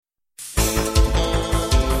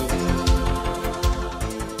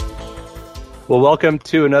Well, welcome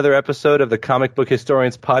to another episode of the Comic Book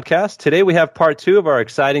Historians Podcast. Today we have part 2 of our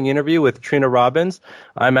exciting interview with Trina Robbins.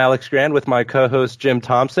 I'm Alex Grand with my co-host Jim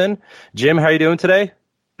Thompson. Jim, how are you doing today?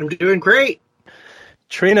 I'm doing great.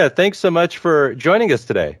 Trina, thanks so much for joining us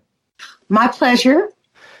today. My pleasure.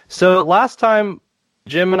 So last time,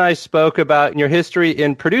 Jim and I spoke about your history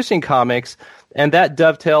in producing comics, and that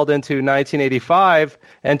dovetailed into 1985.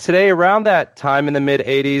 And today, around that time in the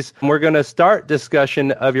mid-'80s, we're going to start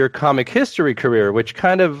discussion of your comic history career, which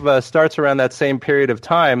kind of starts around that same period of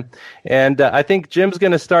time. And I think Jim's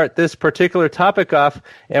going to start this particular topic off,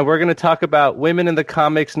 and we're going to talk about Women in the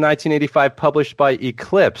Comics 1985, published by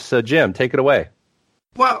Eclipse. So, Jim, take it away.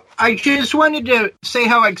 Well, I just wanted to say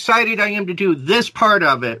how excited I am to do this part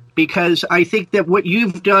of it, because I think that what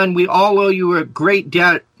you've done, we all owe you a great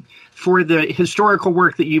debt for the historical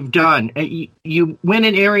work that you've done. You went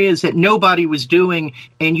in areas that nobody was doing,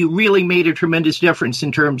 and you really made a tremendous difference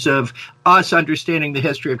in terms of us understanding the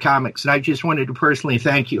history of comics. And I just wanted to personally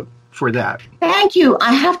thank you for that. Thank you.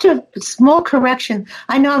 I have to, small correction.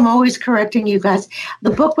 I know I'm always correcting you guys. The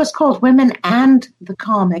book was called Women and the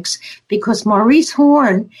Comics because Maurice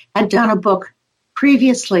Horn had done a book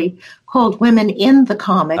previously called Women in the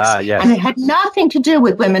Comics. Yes. And it had nothing to do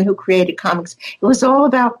with women who created comics. It was all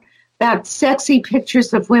about sexy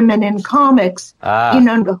pictures of women in comics,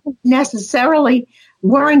 who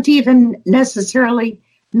weren't even necessarily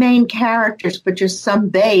main characters, but just some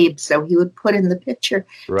babes, so he would put in the picture.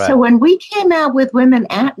 Right. So when we came out with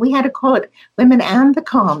we had to call it Women and the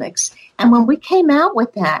Comics, and when we came out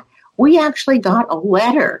with that, we actually got a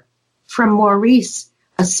letter from Maurice,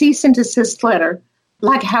 a cease and desist letter,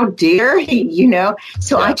 like how dare he,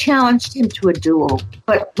 So I challenged him to a duel,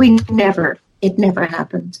 but it never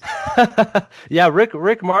happened. Yeah,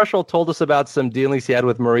 Rick Marshall told us about some dealings he had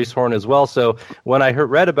with Maurice Horn as well. So when I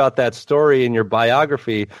read about that story in your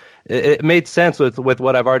biography, it made sense with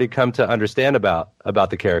what I've already come to understand about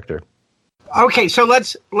the character. Okay, so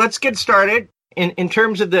let's get started in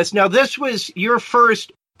terms of this. Now, this was your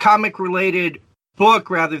first comic-related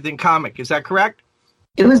book rather than comic. Is that correct?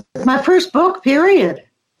 It was my first book, period.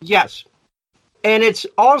 Yes. And it's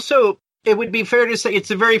also... It would be fair to say it's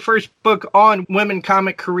the very first book on women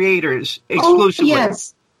comic creators exclusively.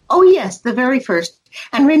 Oh, yes, the very first.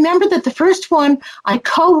 And remember that the first one I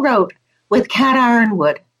co-wrote with Kat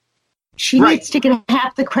Ironwood. She needs to get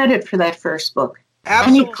half the credit for that first book.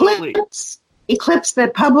 Absolutely. And Eclipse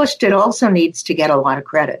that published it also needs to get a lot of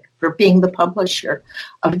credit for being the publisher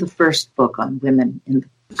of the first book on women in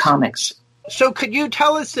the comics. So could you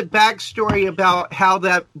tell us the backstory about how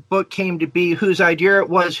that book came to be, whose idea it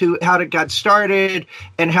was, how it got started,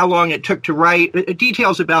 and how long it took to write,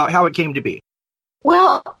 details about how it came to be?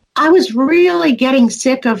 Well, I was really getting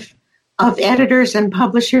sick of editors and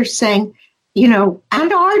publishers saying,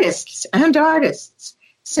 and artists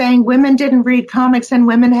saying women didn't read comics and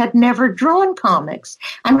women had never drawn comics.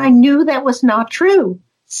 And I knew that was not true.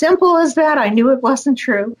 Simple as that. I knew it wasn't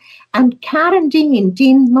true. And Kat and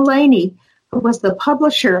Dean Mullaney, who was the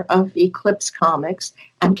publisher of Eclipse Comics,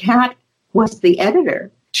 and Kat was the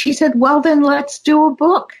editor. She said, well, then let's do a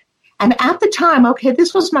book. And at the time,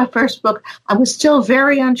 this was my first book. I was still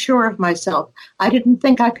very unsure of myself. I didn't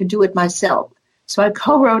think I could do it myself. So I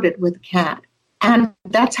co-wrote it with Kat. And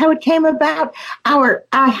that's how it came about.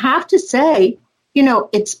 I have to say,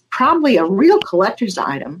 it's probably a real collector's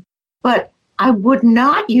item, but I would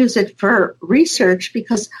not use it for research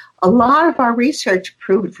because a lot of our research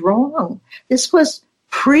proved wrong. This was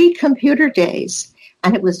pre-computer days,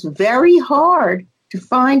 and it was very hard to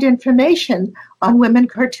find information on women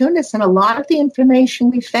cartoonists, and a lot of the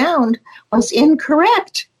information we found was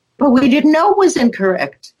incorrect, but we didn't know it was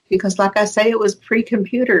incorrect because, like I say, it was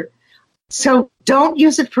pre-computer. So don't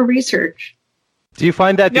use it for research. Do you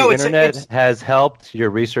find that the internet has helped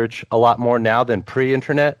your research a lot more now than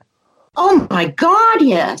pre-internet? Oh, my God,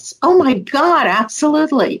 yes. Oh, my God,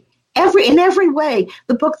 absolutely. In every way.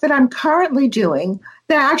 The book that I'm currently doing,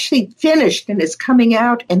 that I actually finished and is coming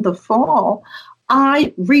out in the fall,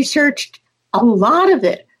 I researched a lot of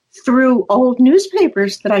it through old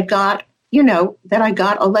newspapers that I got,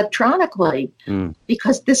 electronically.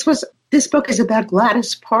 Because this book is about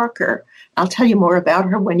Gladys Parker. I'll tell you more about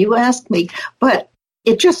her when you ask me. But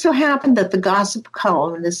it just so happened that the gossip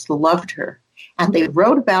columnists loved her. And they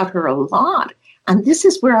wrote about her a lot. And this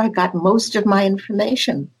is where I got most of my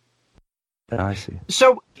information. I see.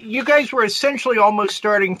 So you guys were essentially almost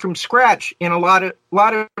starting from scratch in a lot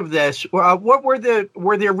of this. What were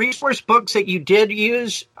there resource books that you did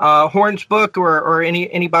use? Horn's book or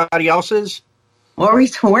anybody else's?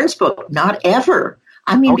 Maurice Horn's book, not ever.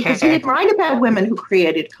 I mean, because he didn't write about women who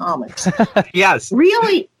created comics. Yes.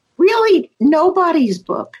 Really, really nobody's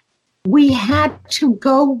book. We had to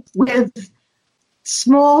go with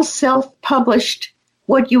small self-published,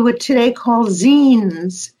 what you would today call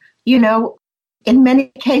zines. In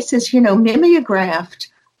many cases, mimeographed.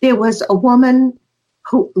 There was a woman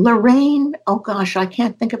who, Lorraine, oh gosh, I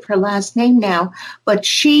can't think of her last name now, but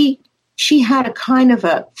she had a kind of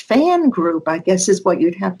a fan group, I guess is what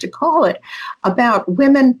you'd have to call it, about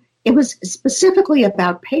women. It was specifically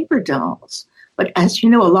about paper dolls. But as you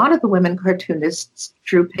know, a lot of the women cartoonists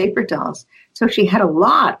drew paper dolls. So she had a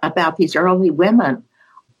lot about these early women.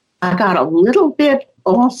 I got a little bit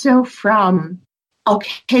also from,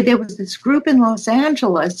 there was this group in Los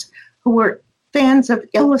Angeles who were fans of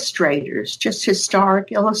illustrators, just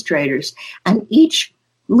historic illustrators. And each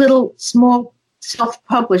little small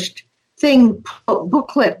self-published thing,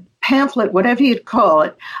 booklet, pamphlet, whatever you'd call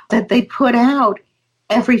it, that they put out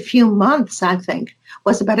every few months, I think,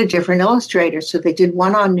 was about a different illustrator. So they did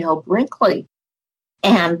one on Nell Brinkley.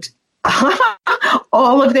 And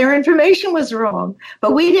all of their information was wrong.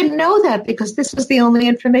 But we didn't know that because this was the only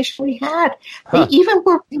information we had.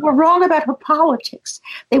 They were wrong about her politics.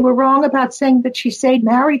 They were wrong about saying that she stayed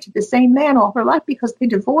married to the same man all her life because they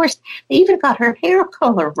divorced. They even got her hair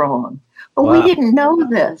color wrong. But we didn't know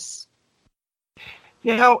this.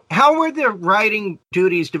 How were the writing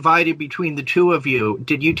duties divided between the two of you?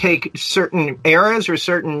 Did you take certain eras or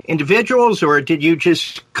certain individuals, or did you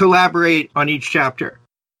just collaborate on each chapter?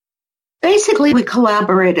 Basically, we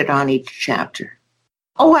collaborated on each chapter.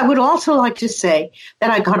 Oh, I would also like to say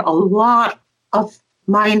that I got a lot of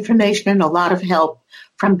my information and a lot of help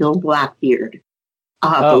from Bill Blackbeard,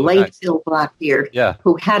 the late Bill Blackbeard,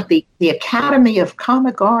 who had the Academy of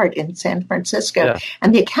Comic Art in San Francisco. Yeah.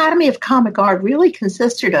 And the Academy of Comic Art really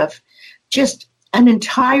consisted of just an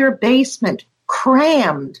entire basement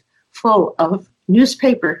crammed full of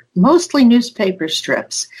mostly newspaper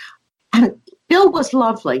strips. And Bill was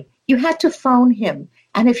lovely. You had to phone him.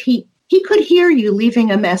 And if he could hear you leaving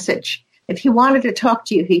a message, if he wanted to talk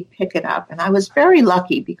to you, he'd pick it up. And I was very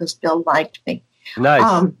lucky because Bill liked me.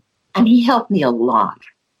 Nice. And he helped me a lot.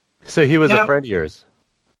 So he was a friend of yours?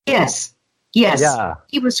 Yes. Yeah.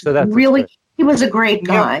 He was he was a great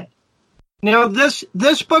guy. Now, this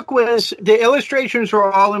book the illustrations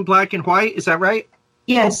were all in black and white, is that right?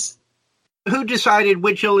 Yes. Who decided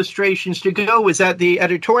which illustrations to go? Was that the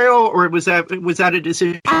editorial, or was that a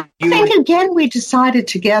decision? I think, again, we decided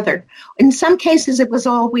together. In some cases, it was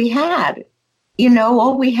all we had.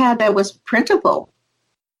 All we had that was printable.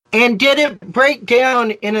 And did it break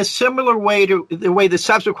down in a similar way to the way the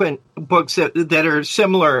subsequent books that are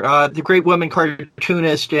similar, The Great Woman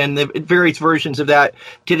Cartoonist and the various versions of that,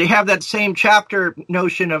 did it have that same chapter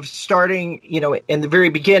notion of starting, in the very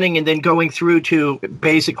beginning and then going through to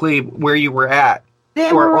basically where you were at?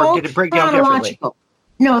 Or did it break down differently?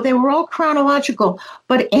 No, they were all chronological.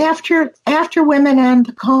 But after Women and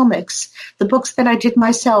the Comics, the books that I did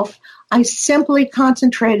myself, I simply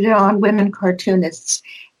concentrated on women cartoonists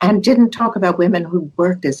and didn't talk about women who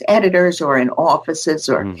worked as editors or in offices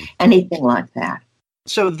or anything like that.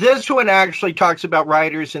 So this one actually talks about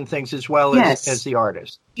writers and things as well as the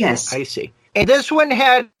artists. Yes. I see. And this one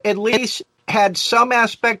had some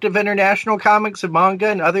aspect of international comics and manga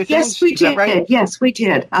and other things? Yes, we did. Right? Yes, we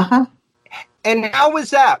did. Uh-huh. And how was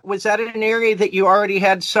that? Was that an area that you already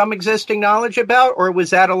had some existing knowledge about, or was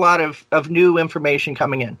that a lot of new information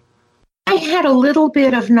coming in? I had a little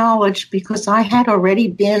bit of knowledge because I had already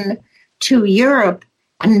been to Europe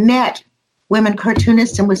and met women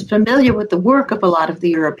cartoonists and was familiar with the work of a lot of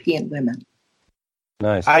the European women.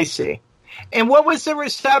 Nice. I see. And what was the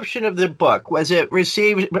reception of the book? Was it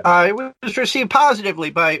received? It was received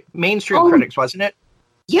positively by mainstream critics, wasn't it?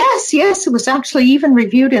 Yes. It was actually even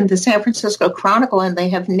reviewed in the San Francisco Chronicle, and they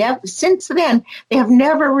have never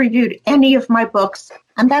reviewed any of my books,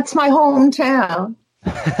 and that's my hometown.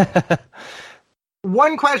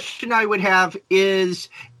 One question I would have is,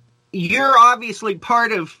 you're obviously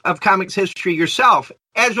part of comics history yourself,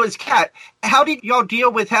 as was Kat. How did y'all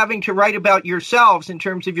deal with having to write about yourselves in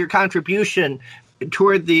terms of your contribution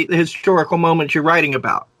toward the historical moments you're writing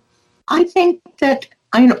about? I think that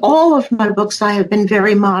in all of my books, I have been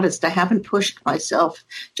very modest. I haven't pushed myself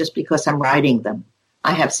just because I'm writing them.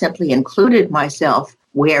 I have simply included myself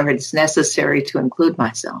where it's necessary to include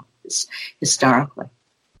myself historically.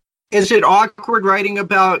 Is it awkward writing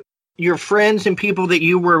about your friends and people that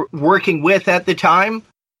you were working with at the time?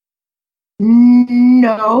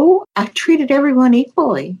 No, I treated everyone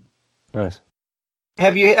equally. Nice.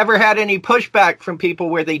 Have you ever had any pushback from people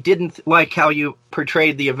where they didn't like how you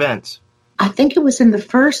portrayed the events? I think it was in the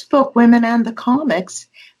first book, Women and the Comics,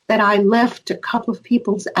 that I left a couple of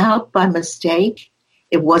people's out by mistake.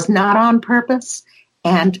 It was not on purpose.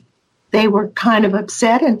 And they were kind of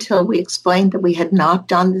upset until we explained that we had not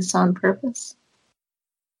done this on purpose.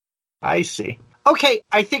 I see. Okay,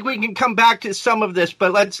 I think we can come back to some of this,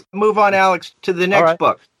 but let's move on, Alex, to the next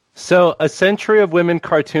book. So, A Century of Women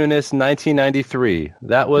Cartoonists, 1993.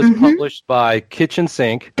 That was published by Kitchen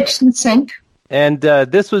Sink. Kitchen Sink. And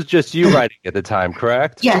this was just you writing at the time,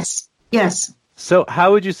 correct? Yes. So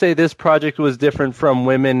how would you say this project was different from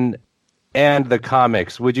Women and the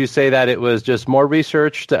Comics? Would you say that it was just more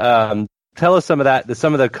researched? Tell us some of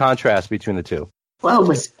the contrast between the two. Well, it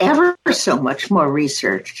was ever so much more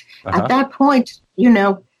researched. At that point,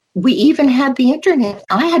 we even had the internet.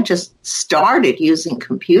 I had just started using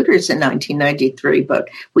computers in 1993, but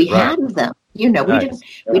we had them. We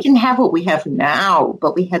didn't have what we have now,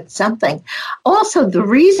 but we had something. Also, the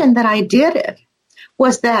reason that I did it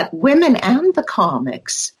was that Women and the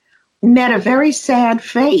Comics met a very sad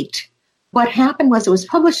fate. What happened was it was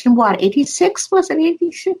published in 86? Was it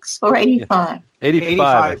 86 or 85?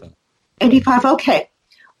 85. 85, okay.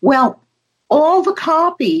 Well, all the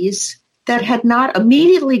copies that had not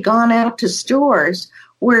immediately gone out to stores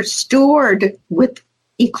were stored with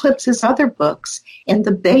Eclipse's other books in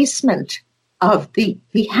the basement of the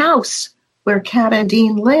house where Kat and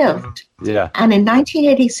Dean lived. Yeah. And in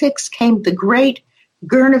 1986 came the great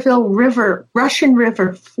Gurneville River, Russian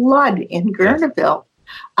River flood in Gurneville.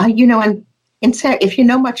 And if you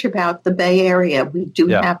know much about the Bay Area, we do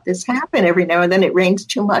have this happen every now and then. It rains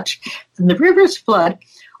too much and the rivers flood.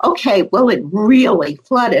 Okay, well, it really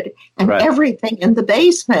flooded, and everything in the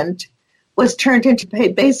basement was turned into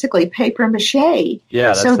basically paper mache.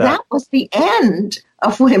 Yeah, so that was the end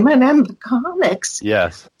of Women and the Comics.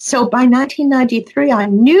 Yes. So by 1993, I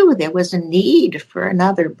knew there was a need for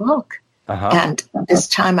another book. And this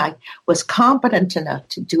time I was competent enough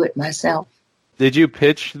to do it myself. Did you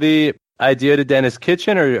pitch the idea to Dennis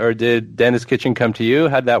Kitchen, or did Dennis Kitchen come to you?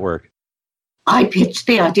 How'd that work? I pitched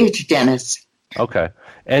the idea to Dennis. Okay.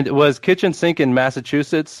 And was Kitchen Sink in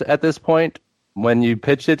Massachusetts at this point when you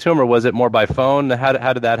pitched it to him, or was it more by phone? How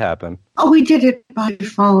did that happen? Oh, we did it by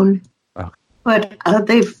phone. Okay. But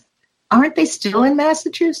aren't they still in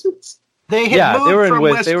Massachusetts? They had moved from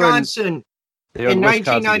Wisconsin. In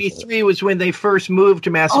 1993 was when they first moved to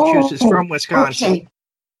Massachusetts from Wisconsin. Okay.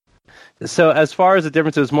 So as far as the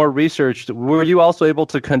difference was more researched, were you also able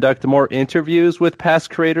to conduct more interviews with past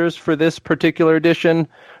creators for this particular edition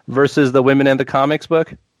versus the Women and the Comics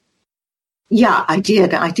book? Yeah, I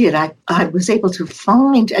did. I was able to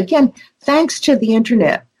find, again, thanks to the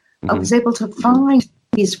internet, I was able to find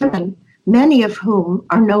these women, many of whom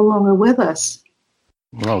are no longer with us.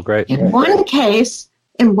 Oh, great. In one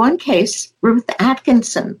case, Ruth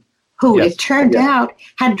Atkinson, who it turned out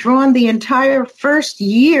had drawn the entire first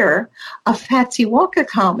year of Patsy Walker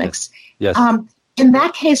comics. Yes. In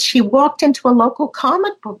that case, she walked into a local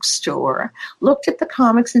comic book store, looked at the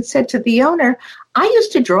comics, and said to the owner, I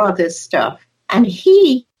used to draw this stuff. And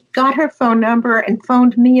he got her phone number and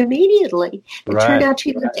phoned me immediately. It turned out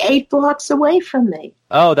she lived 8 blocks away from me.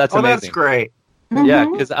 Oh, that's amazing. That's great. Yeah,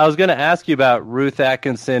 because I was going to ask you about Ruth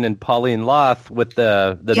Atkinson and Pauline Loth with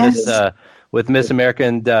with Miss America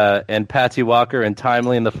and Patsy Walker and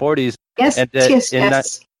Timely in the 40s. Yes,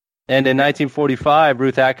 yes. And in 1945,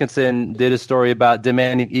 Ruth Atkinson did a story about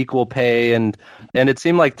demanding equal pay, and it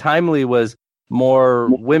seemed like Timely was more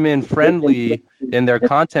women-friendly in their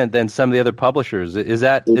content than some of the other publishers. Is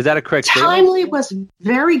that a correct statement? Timely was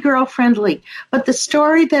very girl-friendly, but the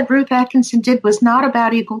story that Ruth Atkinson did was not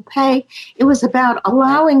about equal pay. It was about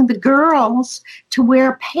allowing the girls to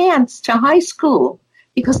wear pants to high school,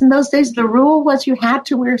 because in those days the rule was you had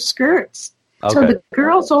to wear skirts. Okay. So the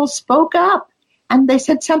girls all spoke up, and they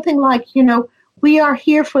said something like, we are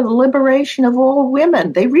here for the liberation of all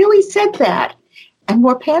women. They really said that. And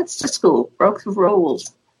wore pants to school, broke the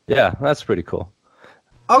rules. Yeah, that's pretty cool.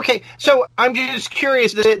 Okay, so I'm just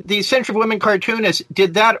curious, the Century of Women Cartoonists,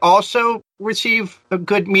 did that also receive a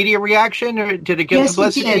good media reaction, or did it get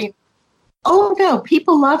publicity? Yes, it did. Oh, no,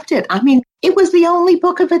 people loved it. I mean, it was the only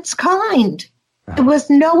book of its kind. There was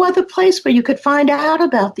no other place where you could find out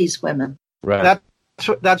about these women. Right.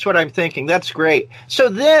 That's what I'm thinking. That's great. So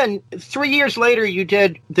then, 3 years later, you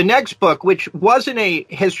did the next book, which wasn't a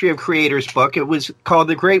History of Creators book. It was called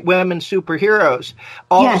The Great Women Superheroes,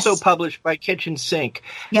 also published by Kitchen Sink.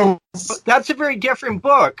 Yes. That's a very different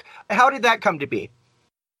book. How did that come to be?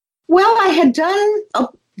 Well, I had done a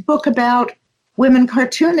book about women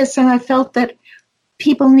cartoonists, and I felt that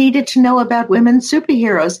people needed to know about women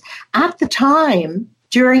superheroes. At the time,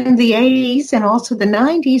 during the 80s and also the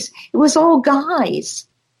 90s, it was all guys,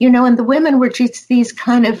 and the women were just these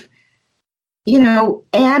kind of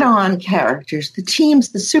add-on characters.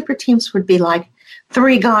 The super teams would be like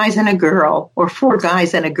 3 guys and a girl or 4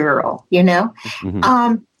 guys and a girl,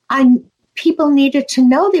 Mm-hmm. People needed to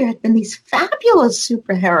know there had been these fabulous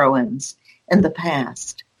superheroines in the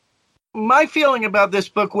past. My feeling about this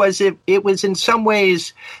book was it was in some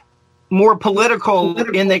ways more political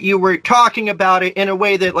in that you were talking about it in a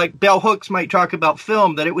way that like Bell Hooks might talk about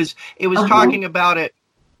film, that it was talking about it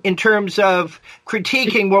in terms of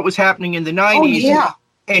critiquing what was happening in the 90s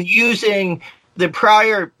and using the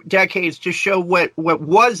prior decades to show what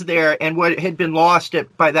was there and what had been lost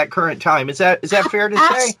by that current time. Is that fair to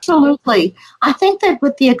say? Absolutely. I think that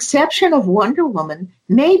with the exception of Wonder Woman,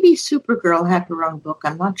 maybe Supergirl had her own book,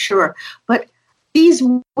 I'm not sure, but these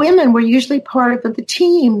women were usually part of the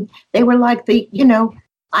team. They were like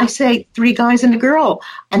I say 3 guys and a girl,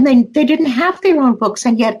 and they didn't have their own books,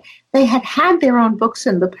 and yet they had their own books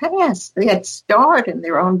in the past. They had starred in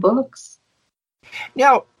their own books.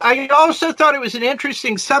 Now, I also thought it was an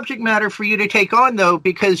interesting subject matter for you to take on, though,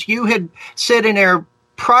 because you had said in our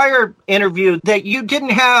prior interview that you didn't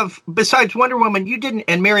have, besides Wonder Woman,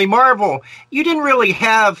 and Mary Marvel, you didn't really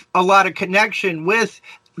have a lot of connection with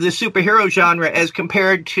the superhero genre as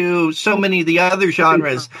compared to so many of the other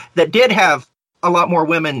genres that did have a lot more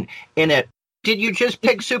women in it. Did you just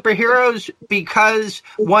pick superheroes because,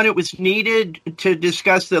 one, it was needed to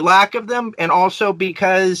discuss the lack of them, and also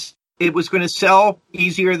because it was going to sell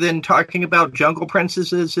easier than talking about jungle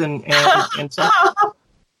princesses and stuff?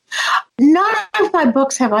 None of my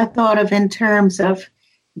books have I thought of in terms of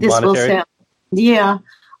this monetary will sell. Yeah,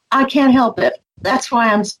 I can't help it. That's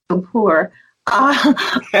why I'm so poor.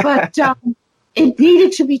 But it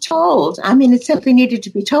needed to be told. I mean, it simply needed to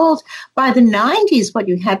be told. By the 90s, what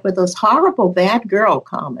you had were those horrible bad girl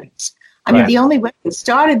comics. I mean, the only women who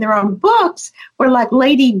started their own books were like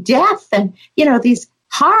Lady Death and, these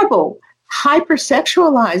horrible,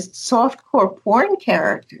 hypersexualized, softcore porn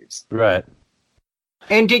characters. Right.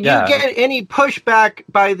 And did you get any pushback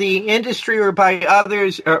by the industry or by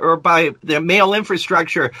others or by the male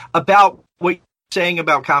infrastructure about what you're saying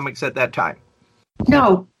about comics at that time?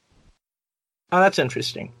 No. Oh, that's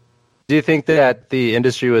interesting. Do you think that the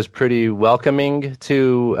industry was pretty welcoming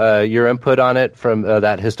to your input on it from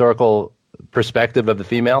that historical perspective of the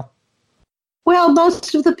female? Well,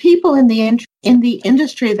 most of the people in the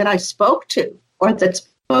industry that I spoke to or that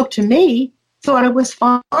spoke to me thought it was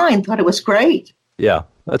fine, thought it was great. Yeah,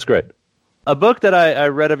 that's great. A book that I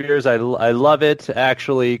read of yours, I love it,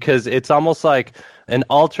 actually, because it's almost like an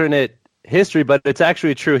alternate history, but it's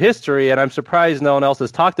actually true history, and I'm surprised no one else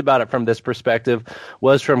has talked about it from this perspective,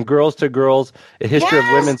 was From Girls to Girls, a history of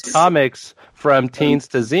women's comics from teens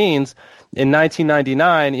to zines. In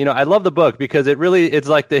 1999, I love the book because it's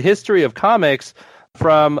like the history of comics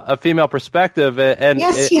from a female perspective, and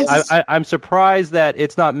I'm surprised that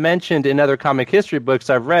it's not mentioned in other comic history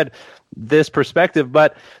books I've read, this perspective.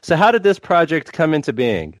 But so how did this project come into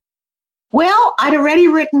being? Well, I'd already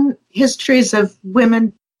written histories of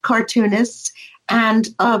women cartoonists and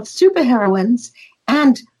of superheroines,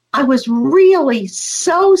 and I was really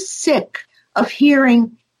so sick of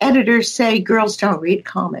hearing editors say girls don't read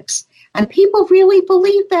comics. And people really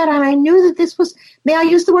believed that, and I knew that this was, may I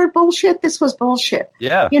use the word bullshit? This was bullshit.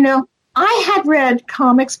 Yeah. I had read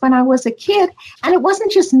comics when I was a kid, and it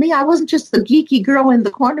wasn't just me. I wasn't just the geeky girl in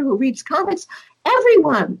the corner who reads comics.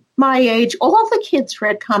 Everyone my age, all the kids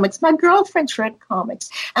read comics. My girlfriends read comics,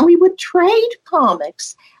 and we would trade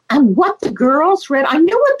comics. And what the girls read, I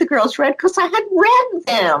knew what the girls read because I had read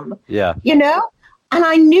them. Yeah. And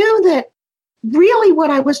I knew that really what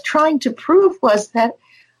I was trying to prove was that,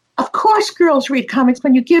 of course, girls read comics.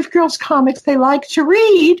 When you give girls comics they like to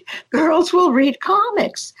read, girls will read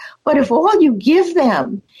comics. But if all you give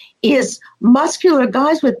them is muscular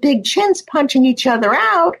guys with big chins punching each other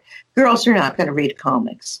out, girls are not going to read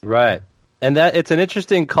comics. Right. And that it's an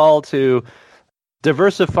interesting call to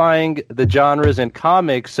diversifying the genres in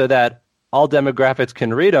comics so that all demographics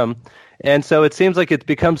can read them. And so it seems like it's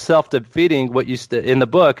become self-defeating what in the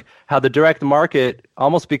book, how the direct market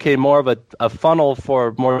almost became more of a funnel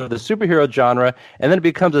for more of the superhero genre, and then it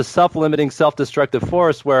becomes a self-limiting, self-destructive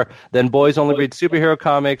force where then boys only read superhero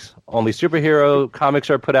comics, only superhero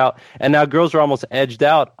comics are put out, and now girls are almost edged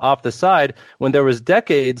out off the side when there was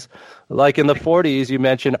decades, like in the 40s, you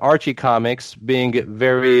mentioned Archie comics being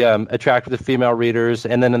very attractive to female readers,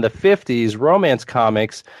 and then in the 50s, romance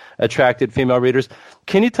comics attracted female readers.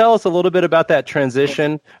 Can you tell us a little bit about that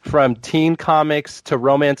transition from teen comics to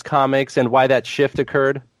romance comics and why that shift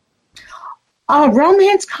occurred?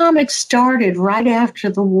 Romance comics started right after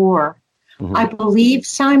the war. Mm-hmm. I believe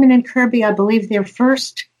Simon and Kirby, their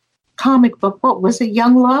first comic book, what was it,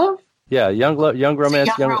 Young Love? Yeah, young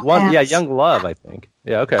romance, young love, I think.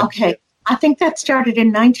 Yeah, okay. Okay. I think that started in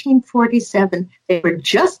 1947. They were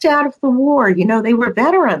just out of the war. They were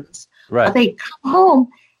veterans. Right. They come home,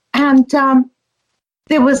 and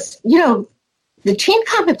there was, the teen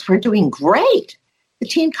comics were doing great. The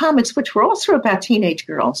teen comics, which were also about teenage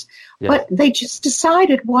girls. Yeah. But they just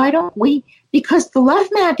decided, why don't we? Because the love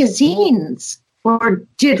magazines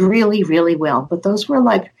did really, really well. But those were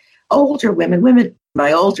like older women.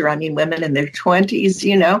 By older, I mean women in their 20s,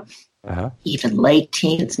 even late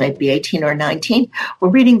teens, maybe 18 or 19, were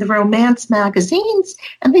reading the romance magazines.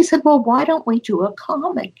 And they said, well, why don't we do a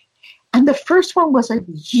comic? And the first one was a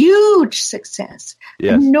huge success,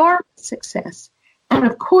 enormous success. And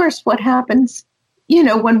of course, what happens,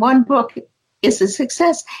 when one book is a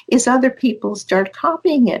success, is other people start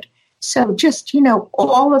copying it. So just,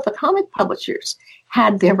 all of the comic publishers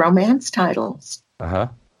had their romance titles. Uh-huh.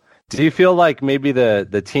 Do you feel like maybe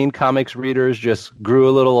the teen comics readers just grew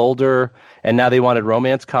a little older and now they wanted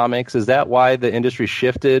romance comics? Is that why the industry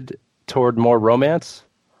shifted toward more romance?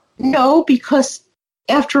 No, because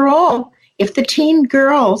after all, if the teen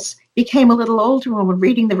girls became a little older and were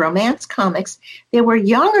reading the romance comics, there were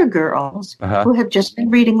younger girls who had just been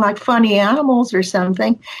reading like Funny Animals or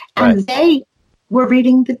something, and they were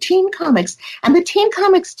reading the teen comics. And the teen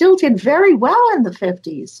comics still did very well in the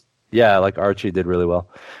 50s. Yeah, like Archie did really well.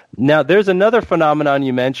 Now, there's another phenomenon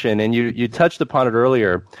you mentioned, and you touched upon it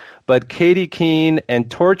earlier, but Katie Keene and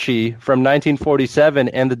Torchy from 1947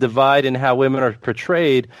 and the divide in how women are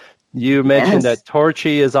portrayed. You mentioned that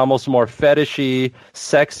Torchy is almost more fetishy,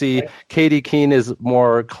 sexy. Katie Keene is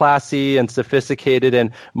more classy and sophisticated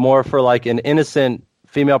and more for like an innocent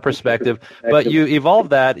female perspective. But you evolved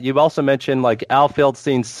that. You've also mentioned like Al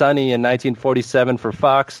Feldstein's Sunny in 1947 for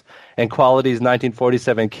Fox, and Quality's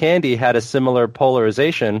 1947 Candy had a similar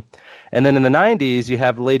polarization. And then in the 90s, you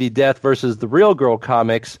have Lady Death versus the Real Girl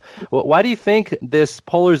comics. Why do you think this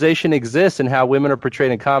polarization exists in how women are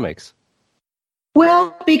portrayed in comics?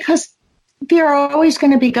 Well, because there are always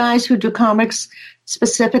going to be guys who do comics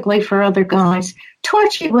specifically for other guys.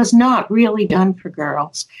 Torchy was not really done for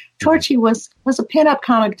girls. Torchy was a pinup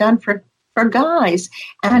comic done for guys.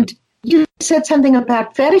 And you said something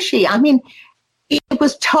about fetishy. I mean, it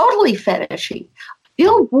was totally fetishy.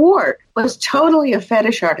 Bill Ward was totally a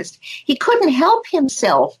fetish artist. He couldn't help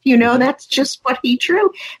himself. That's just what he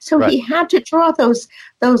drew. So he had to draw those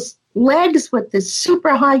legs with the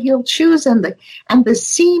super high-heeled shoes and the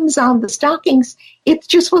seams on the stockings. It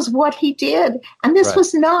just was what he did. And this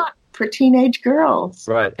was not for teenage girls.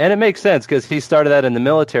 Right. And it makes sense because he started that in the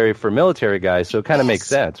military for military guys, so it kind of makes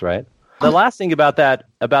sense, right? The last thing about that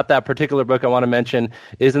particular book I want to mention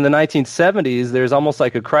is in the 1970s, there's almost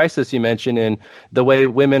like a crisis you mentioned in the way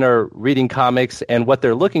women are reading comics and what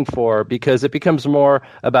they're looking for, because it becomes more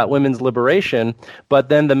about women's liberation. But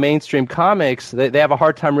then the mainstream comics, they have a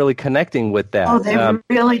hard time really connecting with that. Oh, they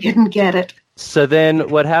really didn't get it. So then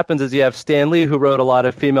what happens is you have Stan Lee, who wrote a lot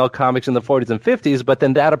of female comics in the 40s and 50s, but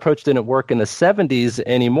then that approach didn't work in the 70s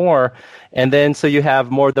anymore. And then so you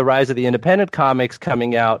have more the rise of the independent comics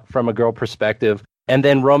coming out from a girl perspective, and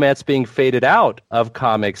then romance being faded out of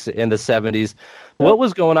comics in the 70s. What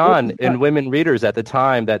was going on in women readers at the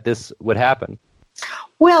time that this would happen?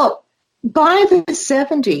 Well, by the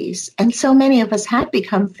 70s, and so many of us had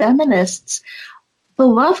become feminists, the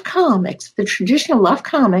love comics, the traditional love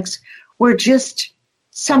comics, were just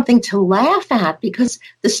something to laugh at because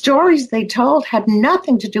the stories they told had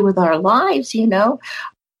nothing to do with our lives,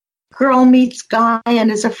 Girl meets guy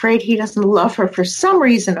and is afraid he doesn't love her for some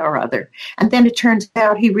reason or other. And then it turns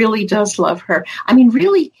out he really does love her. I mean,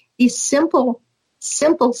 really, these simple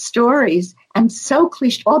stories and so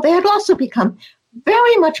cliche. Well, they had also become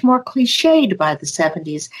very much more cliched by the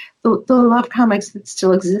 70s. The love comics that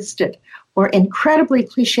still existed were incredibly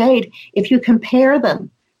cliched if you compare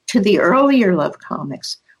them to the earlier love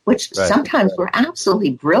comics, which sometimes were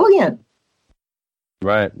absolutely brilliant.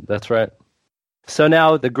 Right, that's right. So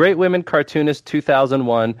now, The Great Women Cartoonist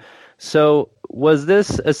 2001. So was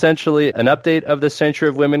this essentially an update of the Century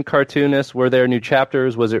of Women Cartoonists? Were there new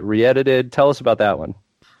chapters? Was it re-edited? Tell us about that one.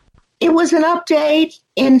 It was an update.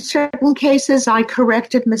 In certain cases, I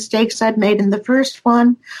corrected mistakes I'd made in the first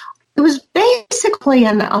one. It was basically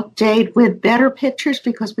an update with better pictures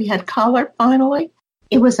because we had color finally.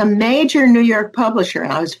 It was a major New York publisher,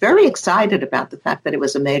 and I was very excited about the fact that it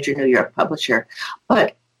was a major New York publisher.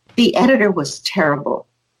 But the editor was terrible.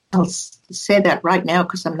 I'll say that right now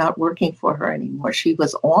because I'm not working for her anymore. She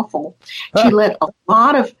was awful. She let a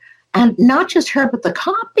lot of, and not just her, but the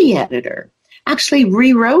copy editor actually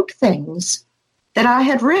rewrote things that I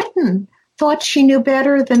had written, thought she knew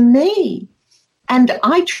better than me. And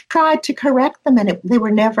I tried to correct them, and they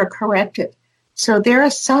were never corrected. So there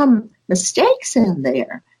are some mistakes in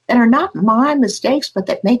there that are not my mistakes, but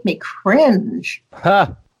that make me cringe.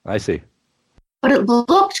 Ha! I see. But it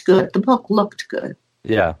looked good. The book looked good.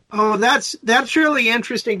 Yeah. Oh, that's really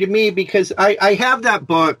interesting to me because I have that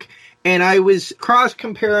book, and I was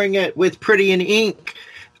cross-comparing it with Pretty in Ink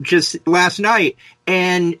just last night.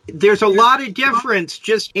 And there's a lot of difference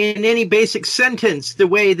just in any basic sentence, the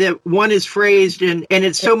way that one is phrased, and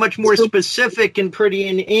it's so much more specific in Pretty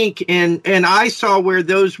in Ink. And I saw where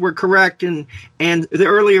those were correct, and the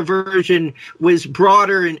earlier version was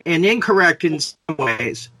broader and incorrect in some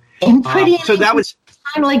ways. In Pretty in so Ink, that was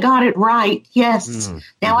finally got it right. Yes.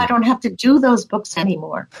 Now I don't have to do those books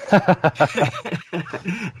anymore. All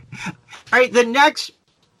right, the next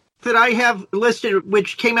that I have listed,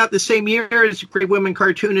 which came out the same year as Great Women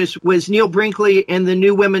Cartoonists, was Neil Brinkley and the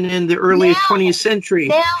New Women in the early 20th century.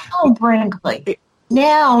 Nell Brinkley.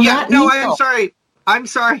 Nell, yeah, not no, Neil. I'm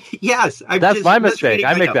sorry. Yes. That's my mistake.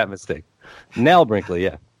 I make that mistake. Nell Brinkley,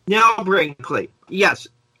 yeah. Nell Brinkley. Yes,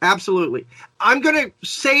 absolutely. I'm going to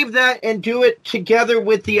save that and do it together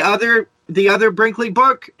with the other Brinkley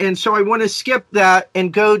book. And so I want to skip that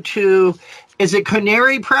and go to, is it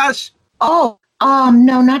Canary Press? Oh,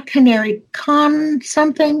 no, not Canary.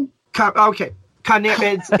 Something. Okay.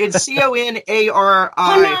 It's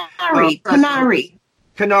Conari.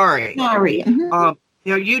 Canary. Mm-hmm.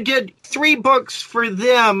 You did 3 books for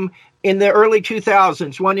them in the early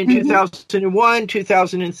 2000s, one in 2001,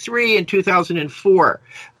 2003, and 2004.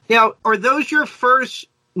 Now, are those your first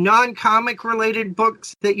non-comic related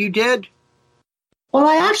books that you did? Well,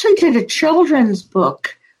 I actually did a children's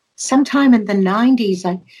book sometime in the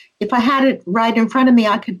 90s. If I had it right in front of me,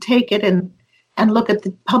 I could take it and look at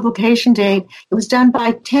the publication date. It was done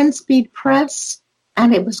by 10 Speed Press,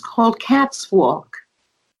 and it was called Cat's Walk.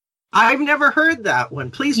 I've never heard that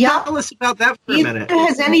one. Please tell us about that for a minute. Neither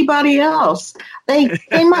has anybody else. They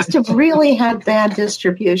must have really had bad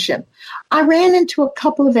distribution. I ran into a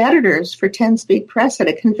couple of editors for 10 Speed Press at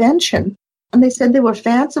a convention, and they said they were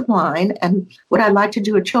fans of mine, and would I like to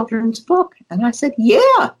do a children's book? And I said,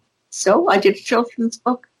 yeah. So I did a children's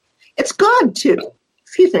book. It's good, too.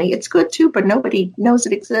 It's good, too, but nobody knows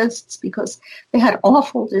it exists because they had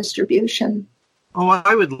awful distribution. Oh,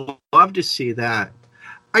 I would love to see that.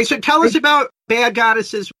 All right, so tell us about Bad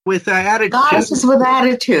Goddesses with Attitude. Goddesses with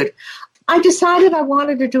Attitude. I decided I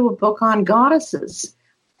wanted to do a book on goddesses.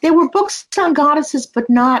 There were books on goddesses, but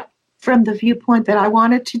not from the viewpoint that I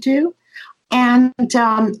wanted to do. And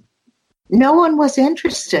no one was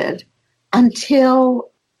interested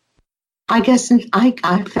until, I guess,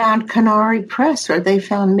 I found Canary Press, or they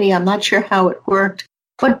found me. I'm not sure how it worked.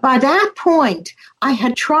 But by that point, I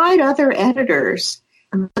had tried other editors,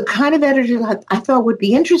 the kind of editors I thought would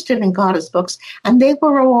be interested in goddess books, and they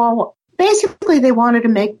were all, basically they wanted to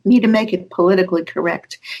make it politically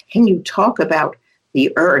correct. Can you talk about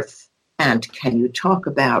the earth? And can you talk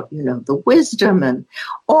about, the wisdom and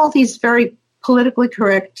all these very politically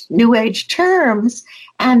correct New Age terms?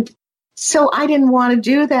 And so I didn't want to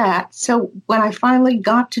do that. So when I finally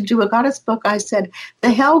got to do a goddess book, I said,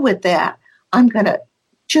 the hell with that. I'm going to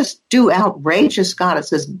just do outrageous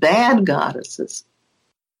goddesses, bad goddesses.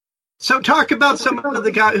 So talk about some of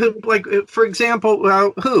the guys who, like, for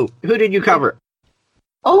example, who did you cover?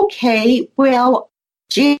 Okay, well,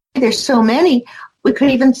 gee, there's so many. We could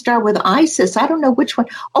even start with Isis. I don't know which one.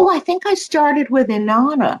 Oh, I think I started with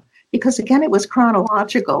Inanna because, again, it was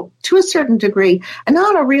chronological to a certain degree.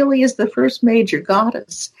 Inanna really is the first major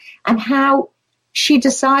goddess, and how she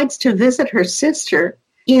decides to visit her sister,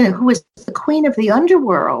 who is the queen of the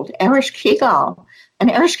underworld, Ereshkigal. And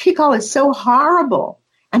Ereshkigal is so horrible.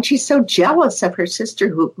 And she's so jealous of her sister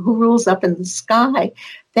who rules up in the sky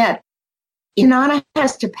that Inanna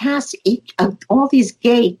has to pass all these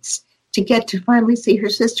gates to get to finally see her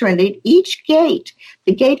sister. And at each gate,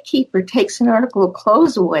 the gatekeeper takes an article of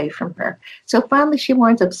clothes away from her. So finally she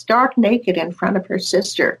winds up stark naked in front of her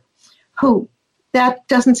sister, who that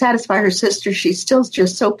doesn't satisfy her sister. She's still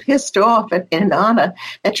just so pissed off at Inanna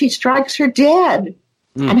that she strikes her dead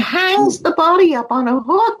and hangs the body up on a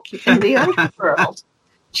hook in the underworld.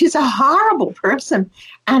 She's a horrible person.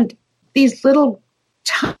 And these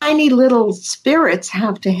tiny little spirits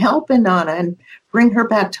have to help Inanna and bring her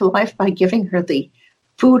back to life by giving her the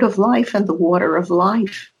food of life and the water of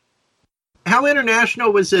life. How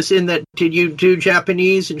international was this in that, did you do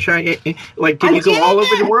Japanese and Chinese? Like, did you go all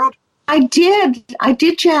over the world? I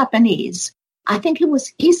did Japanese. I think it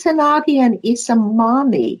was Izanagi and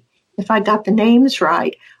Izamami, if I got the names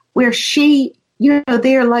right, where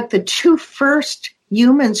they're like the two first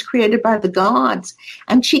humans created by the gods,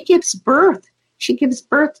 and she gives birth She gives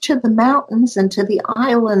birth to the mountains and to the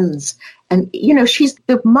islands. And, she's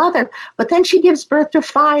the mother. But then she gives birth to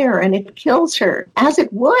fire, and it kills her, as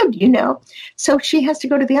it would, So she has to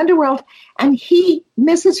go to the underworld. And he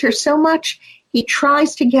misses her so much, he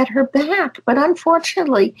tries to get her back. But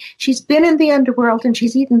unfortunately, she's been in the underworld, and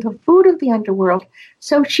she's eaten the food of the underworld.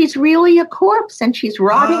 So she's really a corpse, and she's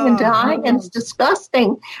rotting and dying, and it's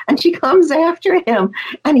disgusting. And she comes after him,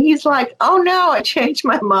 and he's like, oh, no, I changed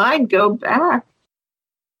my mind. Go back.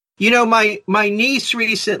 My niece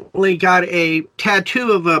recently got a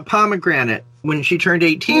tattoo of a pomegranate when she turned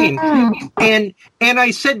 18. And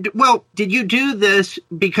I said, well, did you do this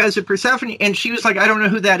because of Persephone? And she was like, I don't know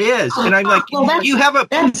who that is. And I'm like, you have a...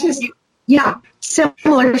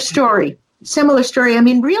 Similar story. I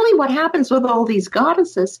mean, really what happens with all these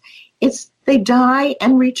goddesses is they die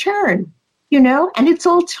and return, and it's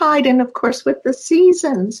all tied in, of course, with the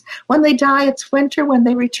seasons. When they die, it's winter. When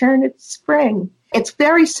they return, it's spring. It's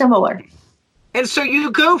very similar. And so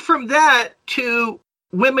you go from that to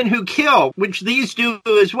women who kill, which these do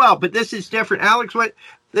as well. But this is different. Alex,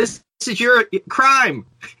 this is your crime.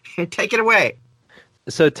 Take it away.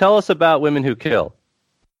 So tell us about Women Who Kill.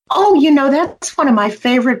 Oh, that's one of my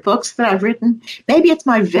favorite books that I've written. Maybe it's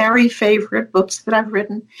my very favorite books that I've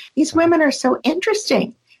written. These women are so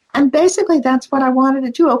interesting. And basically, that's what I wanted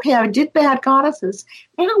to do. Okay, I did Bad Goddesses.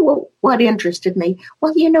 Now, what interested me?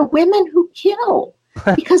 Well, women who kill.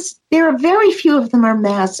 Because there are very few of them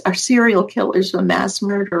are serial killers or mass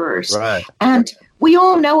murderers. Right. And we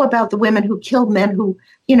all know about the women who killed men who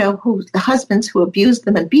the husbands who abused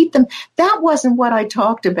them and beat them. That wasn't what I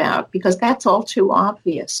talked about because that's all too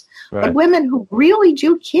obvious. Right. But women who really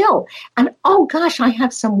do kill. And, oh, gosh, I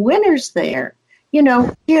have some winners there.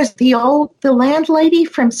 There's the landlady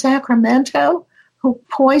from Sacramento who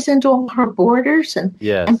poisoned all her boarders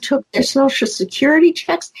and took their Social Security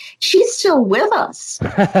checks. She's still with us.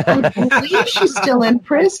 I believe she's still in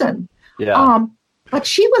prison. Yeah. But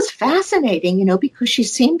she was fascinating, because she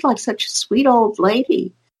seemed like such a sweet old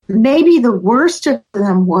lady. Maybe the worst of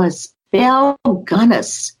them was Belle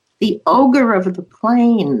Gunness, the ogre of the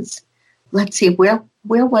plains. Let's see, where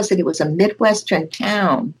was it? It was a Midwestern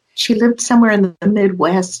town. She lived somewhere in the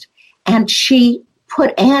Midwest, and she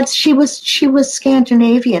put ads. She was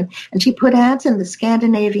Scandinavian, and she put ads in the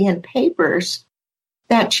Scandinavian papers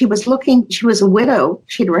that she was a widow.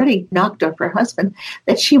 She'd already knocked up her husband,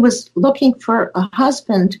 that she was looking for a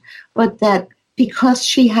husband, but that because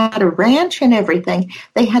she had a ranch and everything,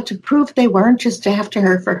 they had to prove they weren't just after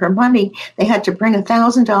her for her money. They had to bring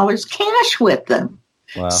 $1,000 cash with them.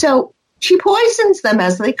 Wow. So she poisons them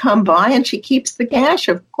as they come by, and she keeps the cash,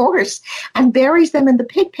 of course, and buries them in the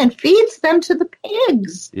pig pen, feeds them to the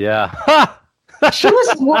pigs. Yeah. She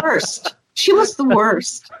was the worst. She was the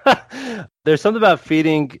worst. There's something about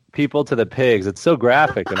feeding people to the pigs. It's so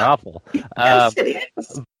graphic and awful. Yes, it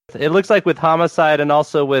is. It looks like with homicide and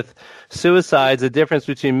also with suicides, the difference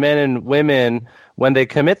between men and women when they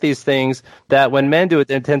commit these things, that when men do it,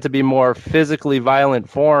 they tend to be more physically violent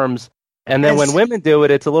forms. And then when women do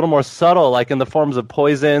it, it's a little more subtle, like in the forms of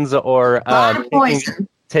poisons or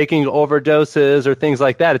taking overdoses or things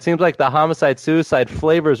like that. It seems like the homicide-suicide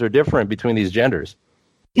flavors are different between these genders.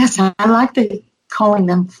 Yes, I like calling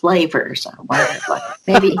them flavors.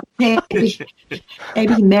 Maybe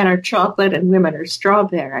men are chocolate and women are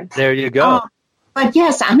strawberry. There you go. But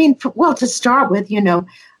yes, I mean, to start with,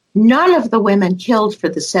 none of the women killed for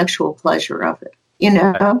the sexual pleasure of it,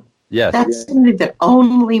 Yes. That's something that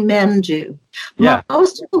only men do. Yeah.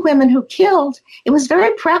 Most of the women who killed, it was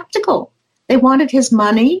very practical. They wanted his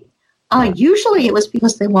money. Usually it was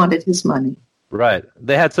because they wanted his money. Right.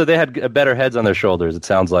 They had better heads on their shoulders, it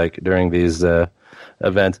sounds like, during these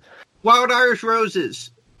events. Wild Irish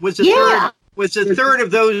Roses was a third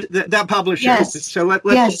of those that publisher. Yes. So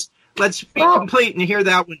let's be complete and hear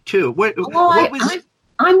that one too.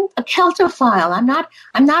 I'm a Celtophile.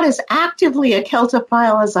 I'm not as actively a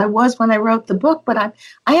Celtophile as I was when I wrote the book, but I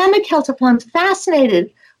am a Celtophile. I'm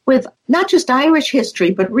fascinated with not just Irish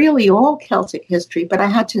history, but really all Celtic history. But I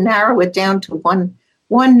had to narrow it down to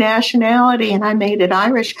one nationality, and I made it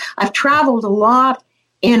Irish. I've traveled a lot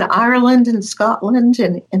in Ireland and Scotland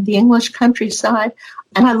and in the English countryside,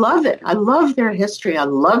 and I love it. I love their history. I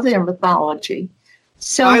love their mythology.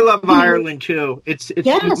 So I love Ireland too. It's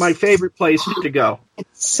my favorite place to go.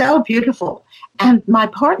 It's so beautiful. And my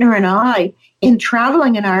partner and I, in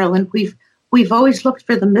traveling in Ireland, we've always looked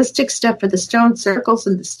for the mystic stuff, for the stone circles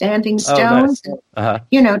and the standing stones. Oh, nice.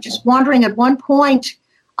 And, just wandering. At one point,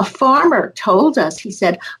 a farmer told us, he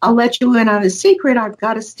said, I'll let you in on a secret. I've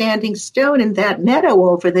got a standing stone in that meadow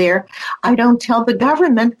over there. I don't tell the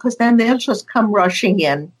government because then they'll just come rushing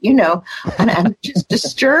in, and just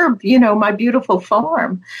disturb, my beautiful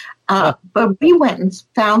farm. But we went and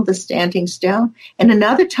found the standing stone. And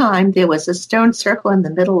another time there was a stone circle in the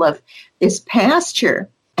middle of this pasture.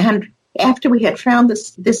 And after we had found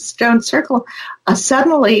this stone circle,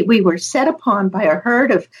 suddenly we were set upon by a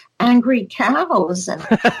herd of angry cows, and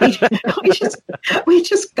we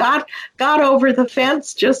just got over the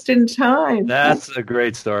fence just in time. That's a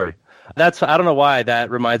great story. I don't know why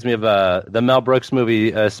that reminds me of the Mel Brooks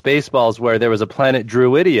movie Spaceballs, where there was a planet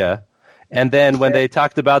Druidia, and then when they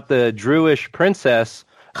talked about the Druish princess,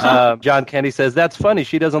 John Candy says, that's funny.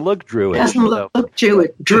 She doesn't look Druish. Doesn't look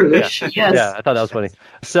Druish. Yes. Yeah, I thought that was funny.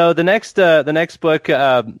 So the next book,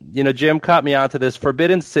 Jim caught me onto this,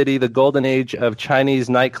 Forbidden City, The Golden Age of Chinese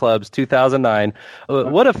Nightclubs, 2009.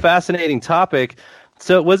 What a fascinating topic.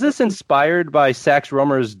 So was this inspired by Sax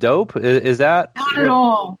Rohmer's Dope? Is that? Not at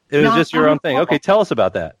all. It was just your own thing. Okay, tell us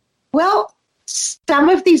about that. Well, some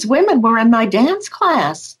of these women were in my dance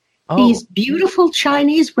class. Oh. These beautiful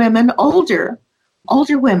Chinese women, older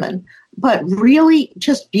women, but really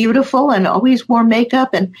just beautiful and always wore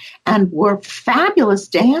makeup and were fabulous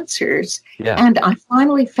dancers. Yeah. And I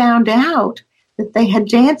finally found out that they had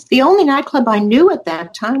danced. The only nightclub I knew at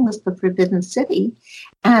that time was the Forbidden City.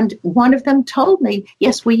 And one of them told me,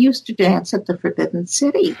 yes, we used to dance at the Forbidden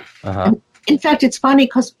City. Uh-huh. And in fact, it's funny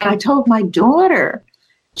because I told my daughter,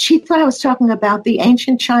 she thought I was talking about the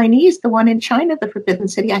ancient Chinese, the one in China, the Forbidden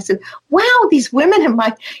City. I said, wow, these women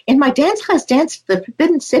in my dance class danced at the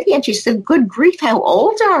Forbidden City. And she said, good grief, how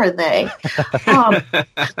old are they?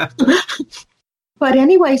 But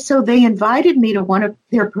anyway, so they invited me to one of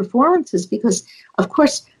their performances because, of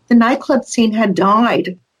course, the nightclub scene had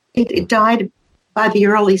died. It died by the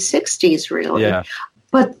early 60s, really. Yeah.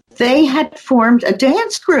 But they had formed a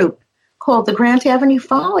dance group called the Grant Avenue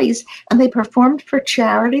Follies, and they performed for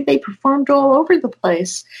charity. They performed all over the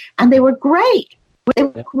place, and they were great. They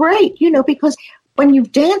were great, because when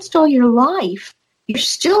you've danced all your life, you're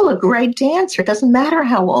still a great dancer. It doesn't matter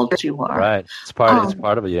how old you are. Right. It's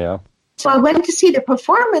part of it, yeah. So I went to see the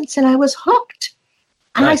performance, and I was hooked.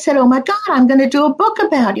 And I said, oh, my God, I'm going to do a book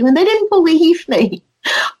about you. And they didn't believe me.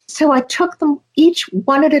 So I took them each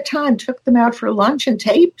one at a time, took them out for lunch and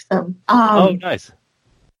taped them. Oh, nice.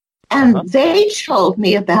 And they told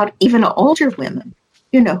me about even older women,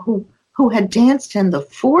 who had danced in the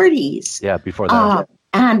 40s. Yeah, before that.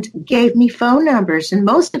 And gave me phone numbers, and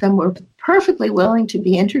most of them were perfectly willing to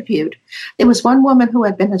be interviewed. There was one woman who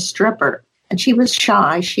had been a stripper, and she was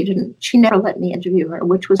shy. She never let me interview her,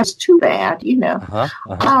 which was too bad,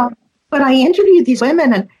 But I interviewed these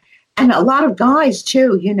women, and a lot of guys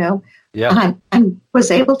too, Yeah. And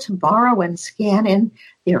was able to borrow and scan in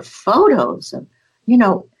their photos of,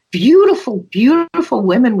 beautiful, beautiful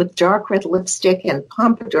women with dark red lipstick and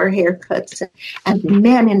pompadour haircuts and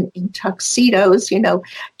men in tuxedos,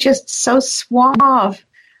 just so suave.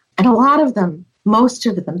 And a lot of them, most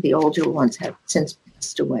of them, the older ones have since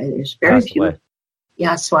passed away. There's very few.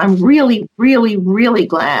 Yeah, so I'm really, really, really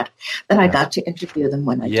glad that I got to interview them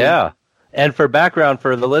when I did. Yeah. And for background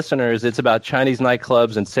for the listeners, it's about Chinese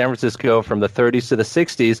nightclubs in San Francisco from the 30s to the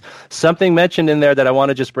 60s. Something mentioned in there that I want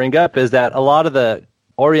to just bring up is that a lot of the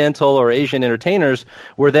Oriental or Asian entertainers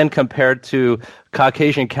were then compared to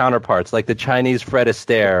Caucasian counterparts, like the Chinese Fred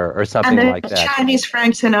Astaire or something like that. The Chinese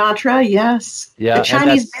Frank Sinatra, yes. Yeah, the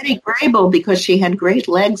Chinese Betty Grable, because she had great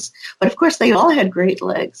legs. But of course, they all had great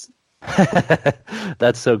legs.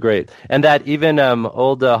 That's so great. And that even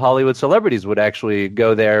old Hollywood celebrities would actually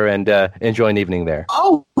go there and enjoy an evening there.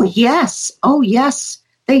 Oh, yes.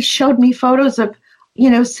 They showed me photos of,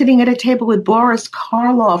 sitting at a table with Boris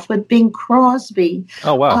Karloff, with Bing Crosby.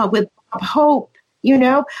 Oh, wow. With Bob Hope.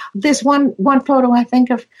 There's one photo I think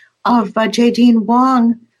of Jadine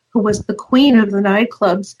Wong, who was the queen of the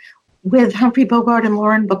nightclubs, with Humphrey Bogart and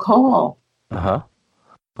Lauren Bacall. Uh-huh.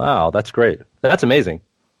 Wow, that's great. That's amazing.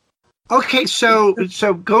 Okay, so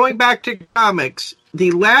going back to comics,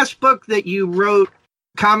 the last book that you wrote,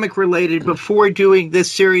 comic related, before doing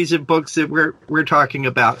this series of books that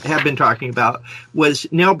have been talking about, was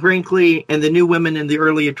Nell Brinkley and the New Women in the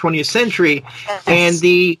Early 20th Century. Yes. And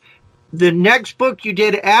the next book you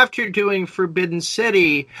did after doing Forbidden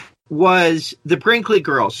City was the Brinkley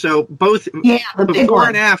Girls. So both before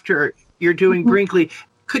and after you're doing Brinkley.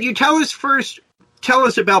 Could you tell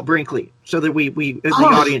us about Brinkley so that we the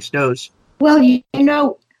audience knows? Well,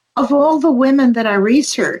 of all the women that I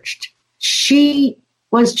researched, she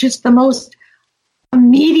was just the most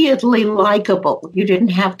immediately likable. You didn't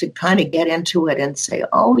have to kind of get into it and say,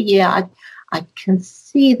 oh, yeah, I can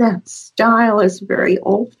see that style is very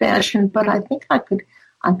old-fashioned, but I think I could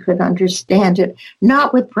understand it.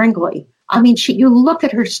 Not with Brinkley. I mean, you look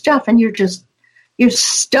at her stuff and you're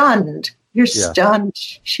stunned. You're stunned.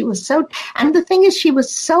 She was so, and the thing is, she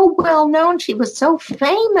was so well known. She was so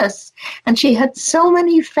famous, and she had so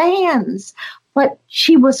many fans. But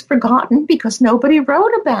she was forgotten because nobody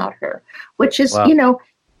wrote about her, which is,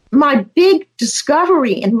 my big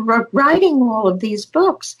discovery in writing all of these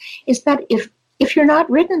books is that if you're not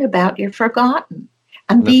written about, you're forgotten.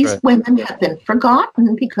 And these women have been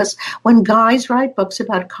forgotten because when guys write books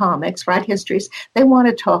about comics, write histories, they want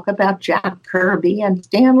to talk about Jack Kirby and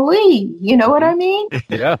Stan Lee. You know what I mean?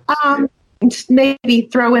 Yeah. Maybe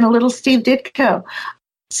throw in a little Steve Ditko.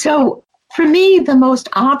 So for me, the most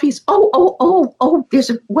obvious,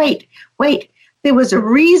 wait. There was a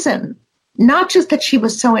reason, not just that she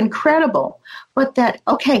was so incredible, but that,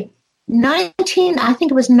 I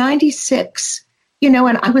think it was 96, and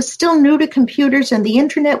I was still new to computers and the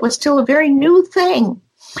internet was still a very new thing.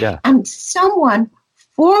 Yeah. And someone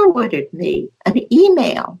forwarded me an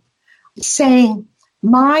email saying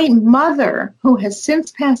my mother, who has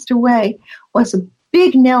since passed away, was a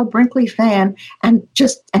big Nell Brinkley fan and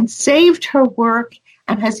saved her work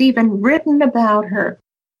and has even written about her.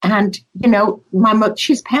 And,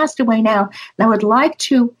 she's passed away now. And I would like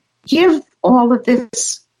to give all of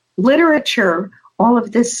this literature, all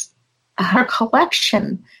of this, her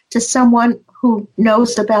collection, to someone who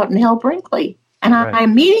knows about Nell Brinkley. And I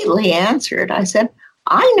immediately answered. I said,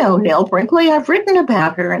 I know Nell Brinkley. I've written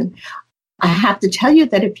about her. And I have to tell you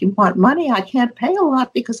that if you want money, I can't pay a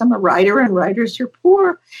lot because I'm a writer and writers are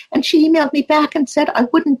poor. And she emailed me back and said, I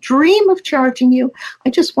wouldn't dream of charging you. I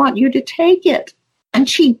just want you to take it. And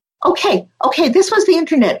she, okay, this was the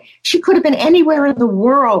internet. She could have been anywhere in the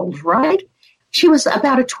world, right? She was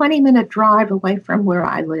about a 20-minute drive away from where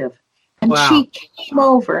I live. And she came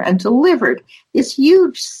over and delivered this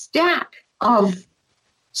huge stack of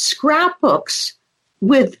scrapbooks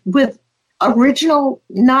with original,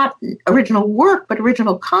 not original work, but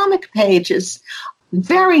original comic pages,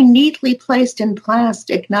 very neatly placed in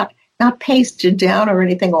plastic, not pasted down or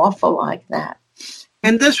anything awful like that.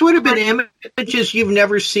 And this would have been images you've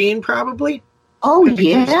never seen, probably? Oh,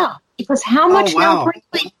 yeah. Because how much Nell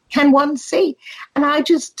Brinkley can one see? And I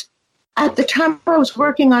just, at the time I was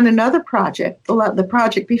working on another project, the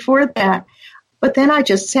project before that, but then I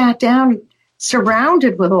just sat down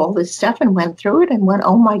surrounded with all this stuff and went through it and went,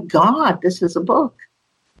 oh my God, this is a book.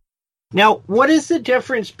 Now, what is the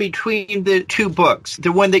difference between the two books,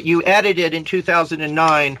 the one that you edited in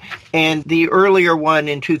 2009 and the earlier one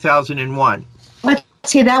in 2001? Let's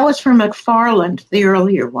see, that was from McFarland, the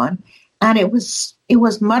earlier one, and it was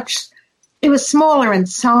smaller in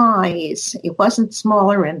size. It wasn't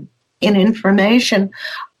smaller in information,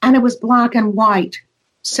 and it was black and white.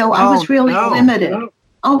 So I was really limited. No.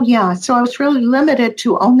 Oh, yeah. So I was really limited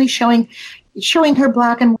to only showing her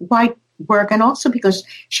black and white work. And also because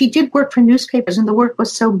she did work for newspapers and the work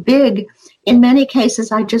was so big, in many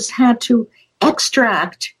cases I just had to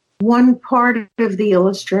extract one part of the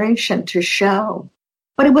illustration to show.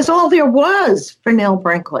 But it was all there was for Nell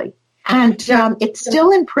Brinkley. And it's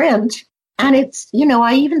still in print. And it's,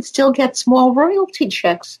 I even still get small royalty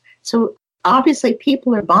checks. So obviously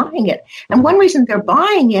people are buying it. And one reason they're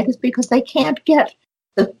buying it is because they can't get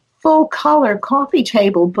the full-color coffee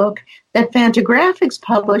table book that Fantagraphics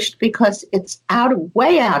published because it's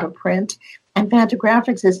way out of print, and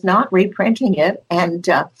Fantagraphics is not reprinting it. And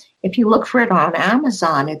if you look for it on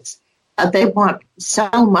Amazon, they want so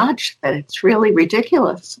much that it's really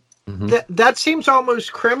ridiculous. Mm-hmm. That seems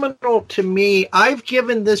almost criminal to me. I've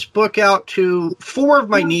given this book out to 4 of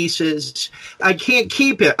my nieces. I can't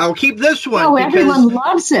keep it. I'll keep this one. Oh, everyone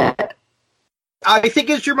loves it. I think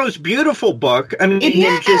it's your most beautiful book. I mean, it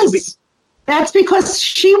is. That's because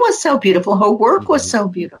she was so beautiful. Her work was so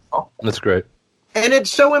beautiful. That's great. And it's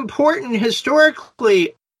so important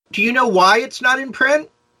historically. Do you know why it's not in print?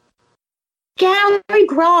 Gary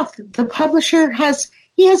Groth, the publisher, has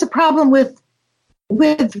a problem with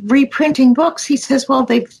reprinting books. He says, well,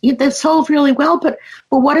 they've sold really well, but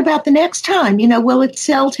what about the next time? Will it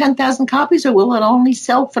sell 10,000 copies or will it only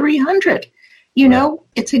sell 300?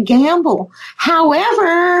 It's a gamble.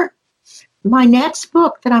 However, my next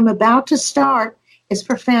book that I'm about to start is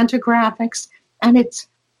for Fantagraphics, and it's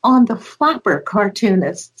on the flapper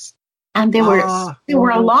cartoonists. And there were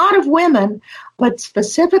a lot of women, but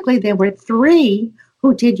specifically there were 3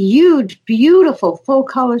 who did huge, beautiful,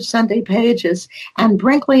 full-color Sunday pages, and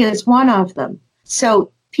Brinkley is one of them.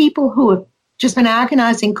 So people who have just been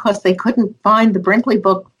agonizing because they couldn't find the Brinkley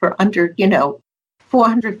book for under, $400,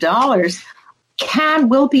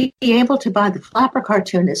 will be able to buy the Flapper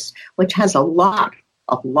Cartoonist, which has a lot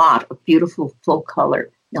of beautiful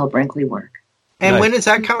full-color Nell Brinkley work. And when is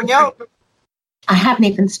that coming out? I haven't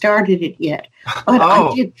even started it yet, but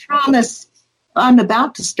I did promise, I'm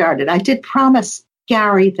about to start it. I did promise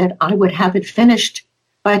Gary that I would have it finished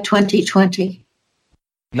by 2020.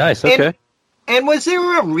 Nice, okay. And was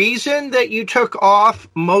there a reason that you took off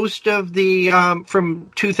most of the, from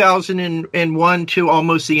 2001 to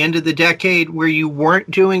almost the end of the decade where you weren't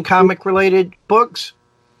doing comic-related books?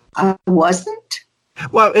 I wasn't.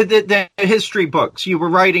 Well, the history books. You were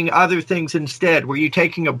writing other things instead. Were you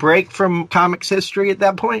taking a break from comics history at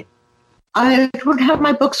that point? I would have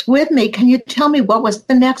my books with me. Can you tell me what was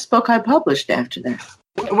the next book I published after that?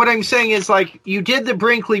 What I'm saying is, like, you did the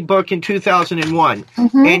Brinkley book in 2001,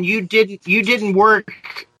 and you didn't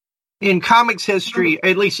work in comics history,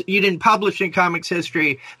 at least you didn't publish in comics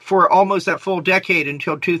history for almost that full decade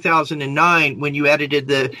until 2009 when you edited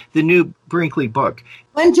the new Brinkley book.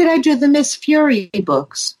 When did I do the Miss Fury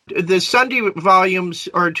books? The Sunday volumes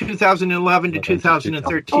are 2011 to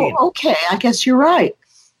 2013. Oh, okay. I guess you're right.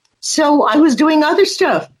 So I was doing other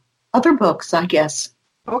stuff, other books, I guess.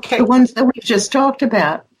 Okay. The ones that we've just talked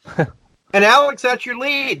about. And Alex, that's your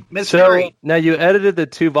lead, Miss Fury. Now you edited the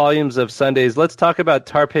 2 volumes of Sundays. Let's talk about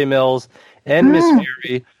Tarpe Mills and Miss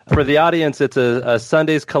Fury. For the audience, it's a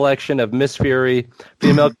Sundays collection of Miss Fury,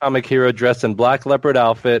 female comic hero dressed in black leopard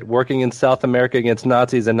outfit, working in South America against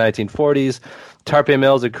Nazis in 1940s. Tarpe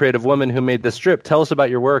Mills, a creative woman who made the strip. Tell us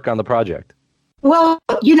about your work on the project. Well,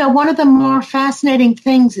 one of the more fascinating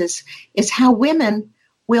things is how women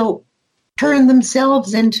will turn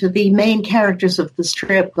themselves into the main characters of the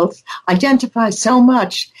strip. They'll identify so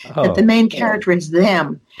much that the main character is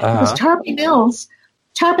them. Because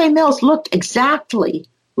Tarpe Mills looked exactly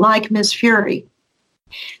like Miss Fury.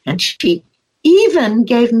 And she even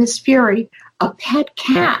gave Miss Fury a pet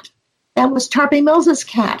cat. That was Tarpe Mills's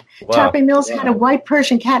cat. Wow. Tarpe Mills had a white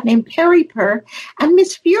Persian cat named Perry Purr, and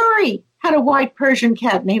Miss Fury had a white Persian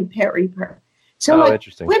cat named Perry Purr. So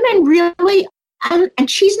women really... And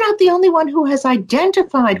she's not the only one who has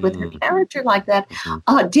identified with her character like that.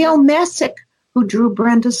 Dale Messick, who drew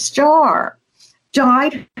Brenda Starr,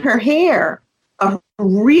 dyed her hair a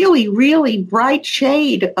really, really bright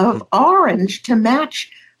shade of orange to match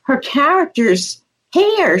her character's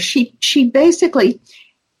hair. She basically,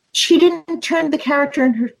 she didn't turn the character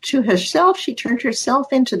into herself. She turned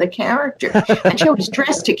herself into the character. And she was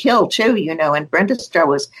dressed to kill, too, and Brenda Starr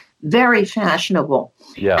was very fashionable.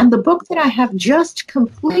 Yeah. And the book that I have just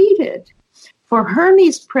completed for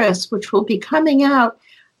Hermes Press, which will be coming out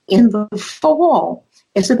in the fall,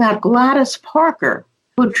 is about Gladys Parker,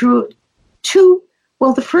 who drew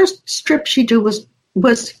the first strip she drew was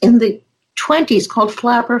in the 1920s called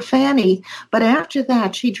Flapper Fanny, but after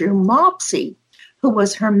that she drew Mopsy, who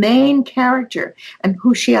was her main character and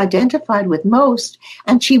who she identified with most,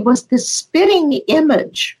 and she was the spitting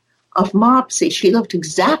image of Mopsy. She looked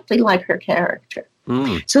exactly like her character.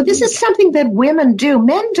 So this is something that women do.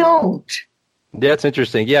 Men don't. That's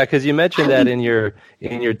interesting. Yeah, because you mentioned that in your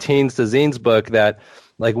Teens to Zines book that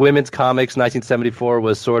like women's comics, 1974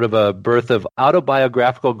 was sort of a birth of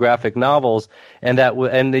autobiographical graphic novels,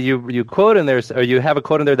 and you quote in there, or you have a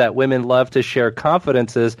quote in there that women love to share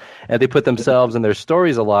confidences, and they put themselves in their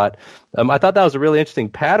stories a lot. I thought that was a really interesting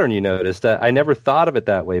pattern you noticed. I never thought of it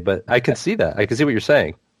that way, but I can see that. I can see what you're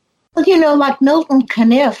saying. Well, like Milton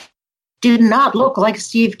Caniff did not look like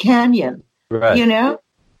Steve Canyon, right?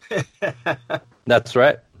 That's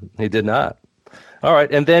right. He did not. All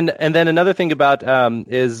right, and then another thing about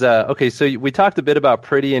is so we talked a bit about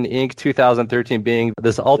Pretty in Ink 2013 being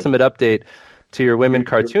this ultimate update to your women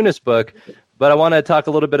cartoonist book, but I want to talk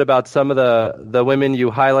a little bit about some of the women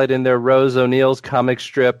you highlight in there. Rose O'Neill's comic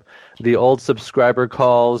strip, the old subscriber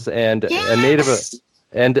calls, and a Native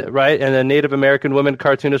American woman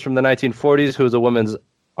cartoonist from the 1940s who was a woman's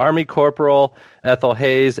Army corporal, Ethel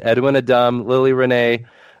Hayes, Edwina Dunn, Lily Renee.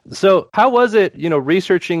 So how was it,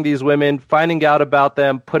 researching these women, finding out about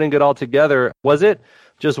them, putting it all together? Was it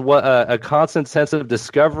just a constant sense of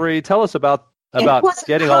discovery? Tell us about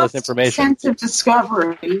getting all this information. Sense of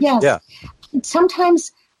discovery, yes. Yeah.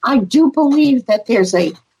 Sometimes I do believe that there's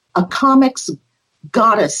a comics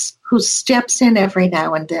goddess who steps in every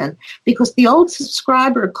now and then, because the old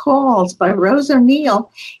subscriber calls by Rose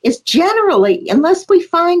O'Neill is generally, unless we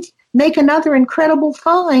make another incredible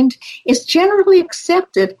find, is generally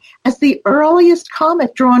accepted as the earliest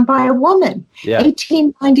comic drawn by a woman,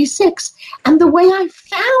 1896. And the way I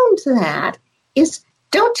found that is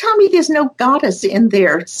don't tell me there's no goddess in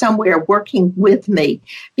there somewhere working with me,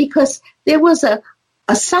 because there was a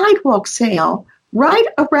sidewalk sale right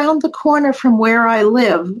around the corner from where I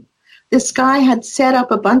live. This guy had set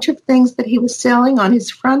up a bunch of things that he was selling on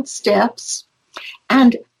his front steps,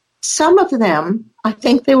 and some of them, I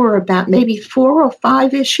think there were about maybe 4 or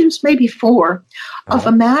 5 issues, maybe 4, of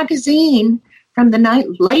a magazine from the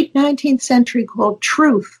late 19th century called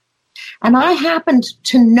Truth. And I happened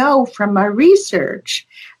to know from my research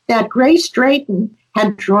that Grace Drayton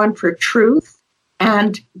had drawn for Truth,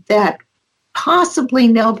 and that possibly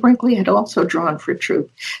Nell Brinkley had also drawn for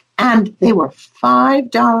Truth. And they were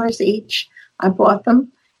 $5 each. I bought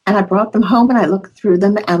them, and I brought them home, and I looked through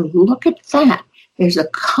them, and look at that. There's a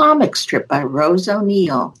comic strip by Rose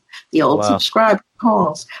O'Neill, the old subscriber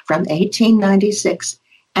calls, from 1896.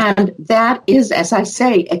 And that is, as I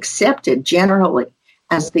say, accepted generally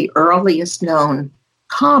as the earliest known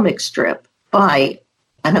comic strip by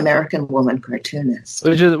an American woman cartoonist.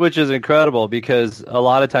 Which is incredible, because a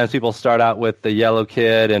lot of times people start out with the Yellow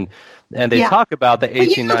Kid and they talk about the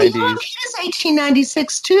 1890s. The Yellow Kid is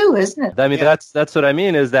 1896 too, isn't it? I mean, that's what I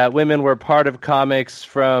mean, is that women were part of comics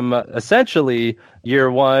from essentially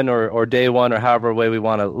year one or day one, or however way we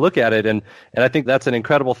want to look at it. And I think that's an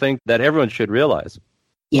incredible thing that everyone should realize.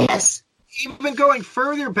 Yes. Even going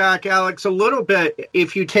further back, Alex, a little bit,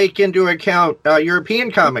 if you take into account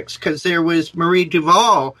European comics, because there was Marie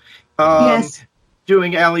Duval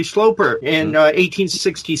doing Ali Sloper in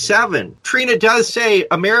 1867. Trina does say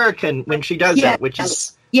American when she does that, which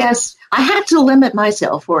is... Yes, I had to limit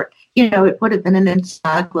myself, or, it would have been an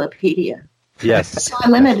encyclopedia. Yes. So I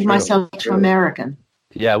limited myself to American.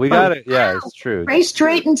 Yeah, we got it. Yeah, it's true. Grace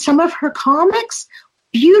Drayton, some of her comics,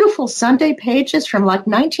 beautiful Sunday pages from like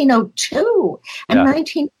 1902 and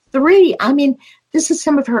 1903. I mean, this is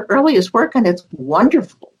some of her earliest work, and it's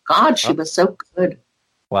wonderful. God, she was so good.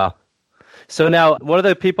 Wow. So now, one of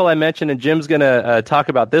the people I mentioned, and Jim's going to talk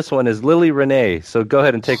about this one, is Lily Renee. So go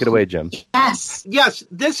ahead and take it away, Jim. Yes,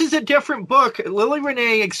 this is a different book. Lily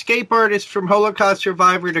Renee, escape artist from Holocaust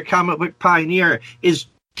survivor to comic book pioneer, is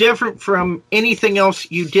different from anything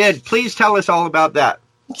else you did. Please tell us all about that.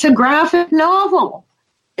 It's a graphic novel.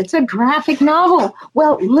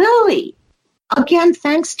 Well, Lily, again,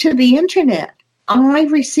 thanks to the internet, I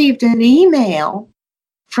received an email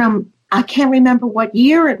from, I can't remember what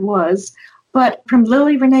year it was, but from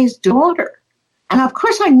Lily Renee's daughter. And of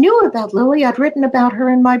course I knew about Lily. I'd written about her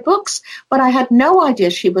in my books, but I had no idea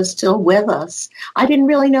she was still with us. I didn't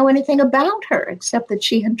really know anything about her, except that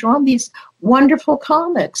she had drawn these wonderful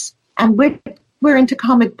comics. And we're into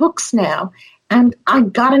comic books now. And I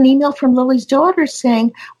got an email from Lily's daughter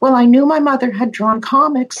saying, well, I knew my mother had drawn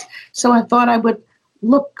comics, so I thought I would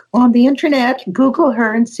look on the internet, Google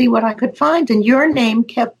her, and see what I could find. And your name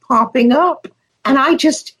kept popping up. And I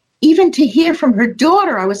just, even to hear from her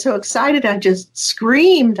daughter, I was so excited, I just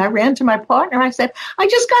screamed. I ran to my partner. I said, I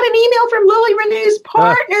just got an email from Lily Renee's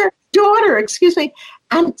daughter, excuse me.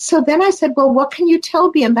 And so then I said, well, what can you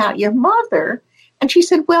tell me about your mother? And she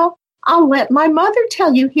said, well, I'll let my mother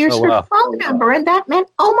tell you. Here's her phone number. And that meant,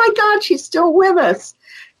 oh, my God, she's still with us.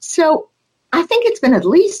 So I think it's been at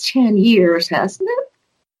least 10 years, hasn't it?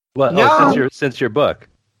 Well, no. Since your book.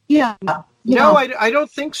 Yeah. No, I don't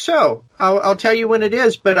think so. I'll tell you when it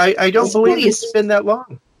is, but I don't believe it's been that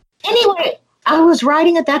long. Anyway,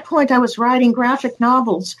 at that point, I was writing graphic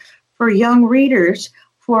novels for young readers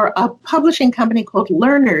for a publishing company called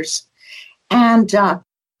Learners. And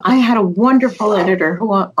I had a wonderful editor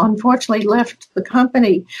who unfortunately left the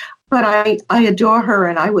company, but I adore her,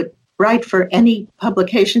 and I would write for any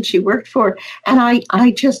publication she worked for. And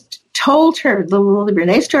I just told her the Lily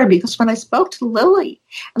Renee story, because when I spoke to Lily,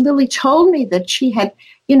 and Lily told me that she had,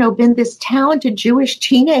 been this talented Jewish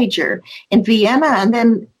teenager in Vienna, and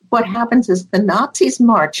then what happens is the Nazis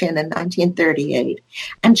march in 1938,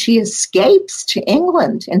 and she escapes to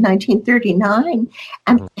England in 1939,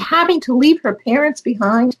 and having to leave her parents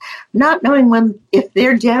behind, not knowing if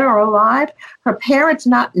they're dead or alive, her parents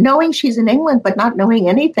not knowing she's in England, but not knowing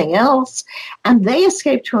anything else, and they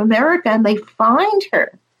escape to America, and they find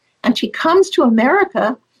her, and she comes to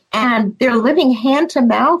America, and they're living hand to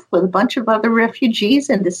mouth with a bunch of other refugees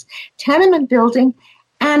in this tenement building,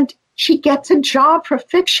 and she gets a job for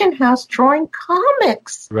Fiction House drawing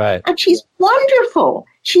comics. Right. And she's wonderful.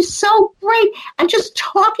 She's so great. And just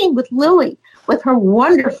talking with Lily with her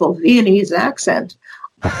wonderful Viennese accent.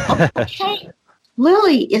 Okay.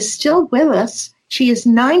 Lily is still with us. She is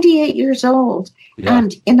 98 years old. Yeah.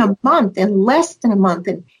 And in less than a month,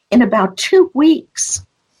 in about 2 weeks,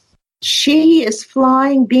 she is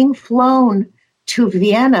being flown to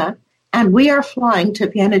Vienna And we are flying to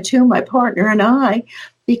Vienna too, my partner and I,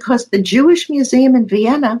 because the Jewish Museum in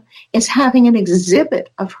Vienna is having an exhibit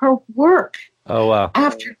of her work. Oh, wow.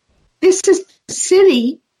 This is the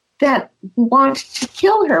city that wanted to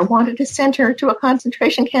kill her, wanted to send her to a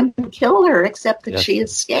concentration camp and kill her, except that she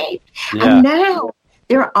escaped. Yeah. And now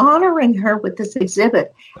they're honoring her with this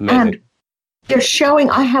exhibit. Amazing. And they're showing,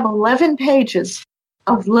 I have 11 pages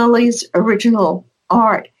of Lily's original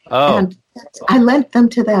art. Oh. And I lent them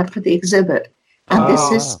to that for the exhibit. And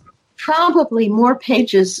this is probably more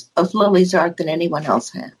pages of Lily's art than anyone else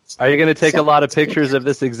has. Are you going to take a lot of pictures of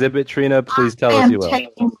this exhibit, Trina? Please tell us you will. I am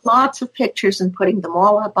taking lots of pictures and putting them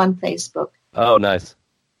all up on Facebook. Oh, nice.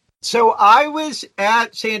 So I was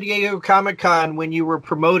at San Diego Comic-Con when you were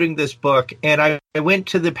promoting this book, and I went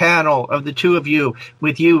to the panel of the two of you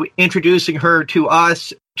with you introducing her to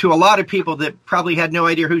us, to a lot of people that probably had no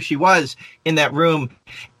idea who she was in that room.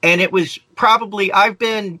 And it was probably, I've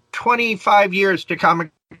been 25 years to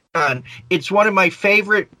Comic-Con. It's one of my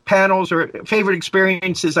favorite panels or favorite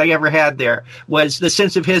experiences I ever had there, was the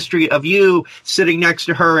sense of history of you sitting next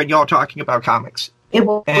to her and y'all talking about comics. It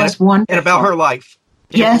was wonderful. And about her life.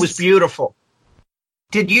 Yes. It was beautiful.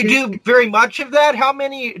 Did you do very much of that? How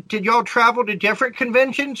many, did y'all travel to different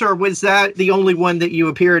conventions, or was that the only one that you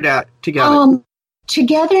appeared at together?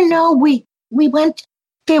 Together, no. We went,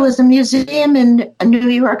 there was a museum in New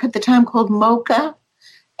York at the time called MoCA,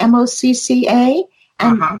 MoCCA,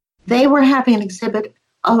 and they were having an exhibit,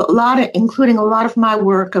 including a lot of my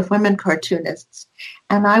work of women cartoonists.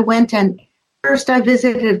 And I went, and first I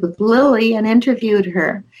visited with Lily and interviewed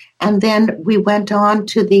her, and then we went on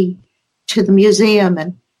to the museum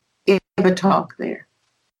and gave a talk there.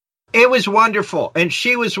 It was wonderful, and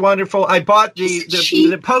she was wonderful. I bought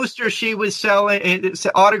the poster she was selling. It's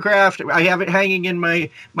autographed. I have it hanging in my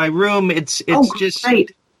room. It's just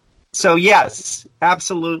great. So yes,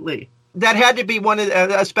 absolutely. That had to be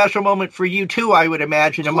a special moment for you too, I would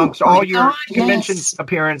imagine, amongst all your convention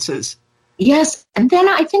appearances. Yes, and then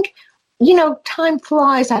I think, time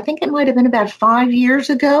flies. I think it might have been about 5 years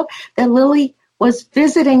ago that Lily was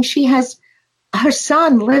visiting. Her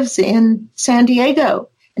son lives in San Diego,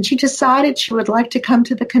 and she decided she would like to come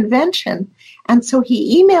to the convention. And so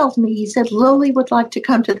he emailed me. He said, Lily would like to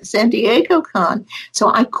come to the San Diego Con.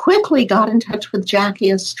 So I quickly got in touch with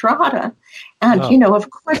Jackie Estrada. And, of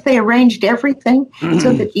course, they arranged everything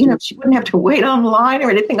so that, she wouldn't have to wait online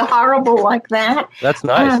or anything horrible like that. That's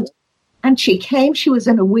nice. And she came. She was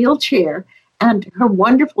in a wheelchair. And her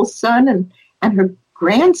wonderful son and her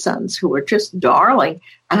grandsons, who were just darling,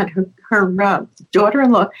 and her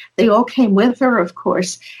daughter-in-law, they all came with her, of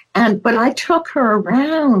course. But I took her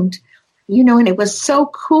around, and it was so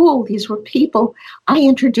cool. These were people. I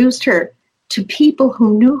introduced her to people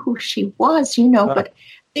who knew who she was, but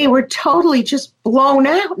they were totally just blown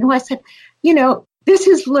out. And I said, this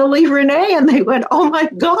is Lily Renee. And they went, oh, my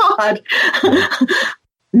God.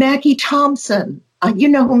 Maggie Thompson. You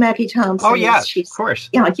know who Maggie Thompson is? Oh, yes, of course.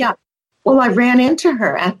 Yeah. Well, I ran into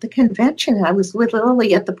her at the convention. I was with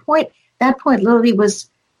Lily at that point. Lily was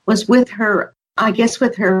with her, I guess,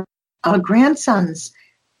 with her grandsons.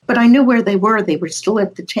 But I knew where they were. They were still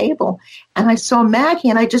at the table. And I saw Maggie,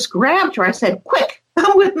 and I just grabbed her. I said, quick,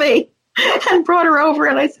 come with me. And brought her over,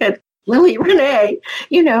 and I said, Lily Renee,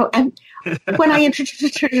 and when I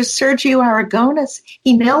introduced her to Sergio Aragones,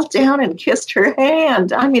 he knelt down and kissed her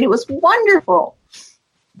hand. I mean, it was wonderful.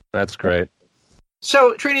 That's great.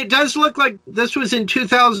 So, Trina, it does look like this was in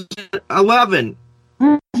 2011.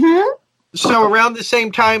 Mm-hmm. So around the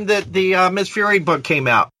same time that the Miss Fury book came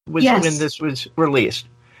out was when this was released.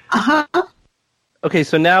 Uh-huh. Okay,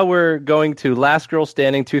 so now we're going to Last Girl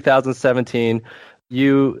Standing 2017.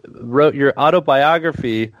 You wrote your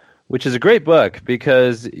autobiography, which is a great book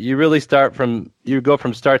because you really go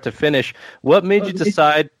from start to finish. What made you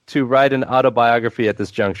decide to write an autobiography at this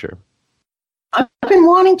juncture? I've been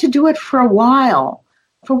wanting to do it for a while.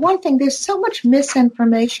 For one thing, there's so much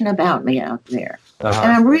misinformation about me out there. And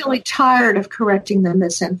I'm really tired of correcting the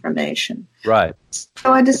misinformation. Right.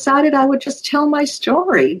 So I decided I would just tell my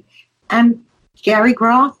story. And Gary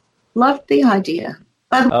Groth loved the idea.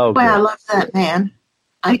 By the way, I love that man.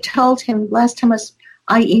 I told him last time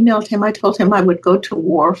I emailed him, I told him I would go to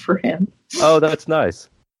war for him. Oh, that's nice.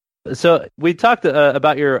 So we talked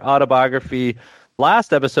about your autobiography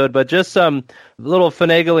last episode, but just some little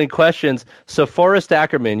finagling questions. So Forrest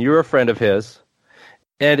Ackerman, you were a friend of his,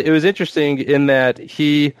 and it was interesting in that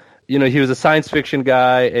he was a science fiction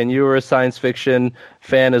guy, and you were a science fiction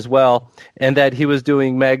fan as well, and that he was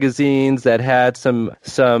doing magazines that had some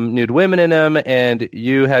nude women in them, and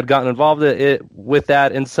you had gotten involved with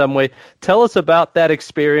that in some way. Tell us about that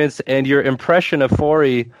experience and your impression of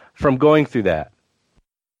Forry from going through that?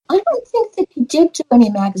 I don't think that he did do any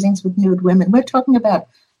magazines with nude women. We're talking about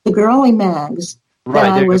the girly mags.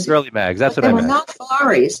 Right, the girly mags. That's what I meant. They were not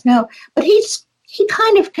Florries, no. But he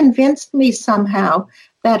kind of convinced me somehow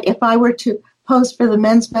that if I were to pose for the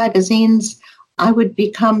men's magazines, I would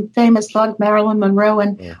become famous like Marilyn Monroe,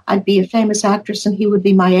 and I'd be a famous actress, and he would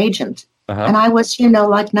be my agent. Uh-huh. And I was,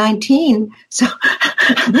 like 19, so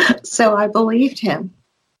I believed him.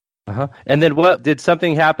 Uh-huh. And then did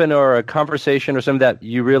something happen, or a conversation or something that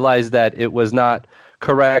you realized that it was not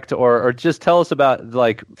correct, or just tell us about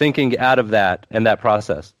like thinking out of that and that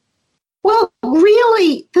process? Well,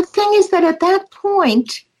 really, the thing is that at that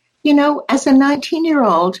point, as a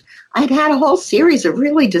 19-year-old, I'd had a whole series of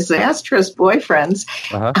really disastrous boyfriends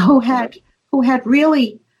who had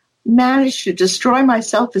really managed to destroy my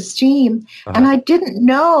self-esteem. And I didn't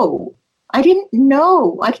know. I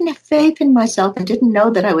didn't have faith in myself and didn't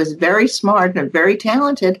know that I was very smart and very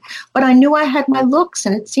talented, but I knew I had my looks,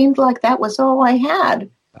 and it seemed like that was all I had.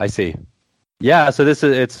 I see. Yeah, so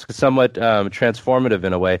it's somewhat transformative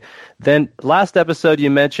in a way. Then last episode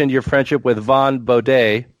you mentioned your friendship with Vaughn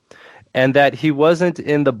Bodē, and that he wasn't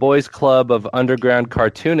in the boys' club of underground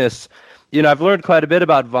cartoonists. I've learned quite a bit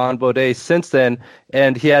about Vaughn Bodē since then,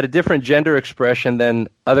 and he had a different gender expression than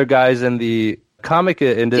other guys in the comic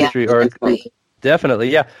industry. Definitely,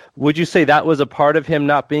 yeah. Would you say that was a part of him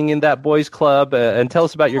not being in that boys' club? And tell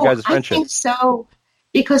us about your guys' friendship. I think so,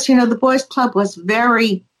 because, the boys' club was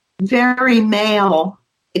very, very male,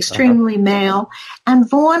 extremely male, and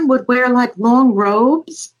Vaughn would wear like long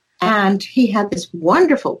robes. And he had this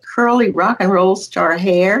wonderful curly rock and roll star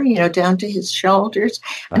hair, down to his shoulders,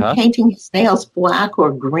 and painting his nails black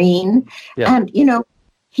or green. Yeah. And,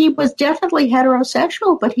 he was definitely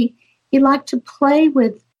heterosexual, but he liked to play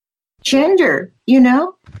with gender,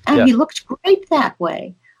 and he looked great that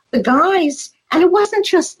way. The guys, and it wasn't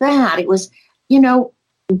just that, it was,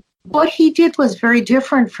 what he did was very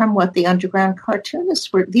different from what the other underground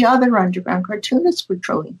cartoonists were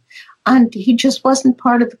doing. And he just wasn't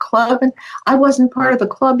part of the club, and I wasn't part of the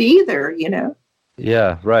club either,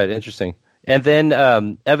 Yeah, right. Interesting. And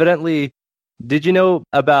then evidently, did you know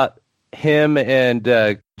about him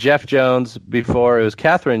and Jeff Jones before? It was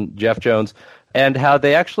Catherine Jeff Jones, and how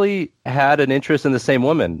they actually had an interest in the same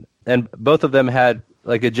woman, and both of them had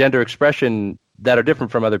like a gender expression that are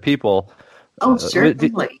different from other people. Oh,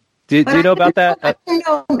 certainly. Do you know about that? I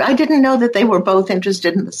didn't know that they were both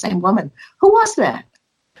interested in the same woman. Who was that?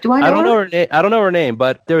 Do I know? I don't know her name,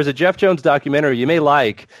 but there was a Jeff Jones documentary you may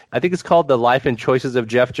like. I think it's called The Life and Choices of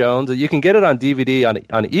Jeff Jones. You can get it on DVD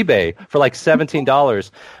on eBay for like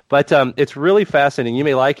 $17. But it's really fascinating. You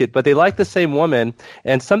may like it. But they like the same woman,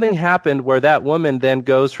 and something happened where that woman then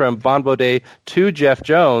goes from Vaughn Bodē to Jeff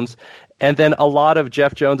Jones, and then a lot of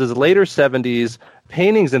Jeff Jones's later 70s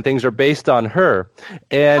paintings and things are based on her.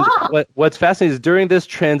 And what's fascinating is during this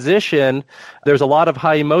transition, there's a lot of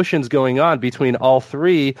high emotions going on between all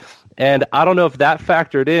three. And I don't know if that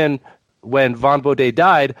factored in when Vaughn Bodē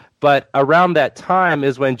died, but around that time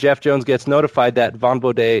is when Jeff Jones gets notified that Vaughn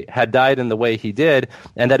Bodē had died in the way he did,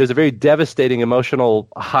 and that it was a very devastating emotional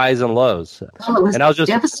highs and lows. Oh, it was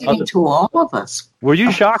devastating to all of us. Were you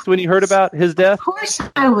shocked when you heard about his death? Of course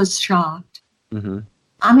I was shocked. Mm-hmm.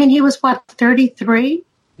 I mean, he was, 33?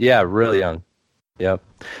 Yeah, really young. Yep.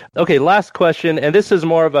 Okay, last question, and this is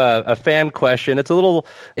more of a fan question.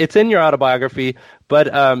 It's in your autobiography,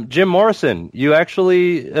 but Jim Morrison, you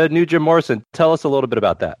actually knew Jim Morrison. Tell us a little bit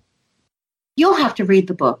about that. You'll have to read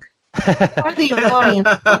the book. Or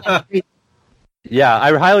the audience. Yeah,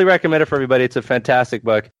 I highly recommend it for everybody. It's a fantastic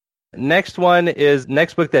book. Next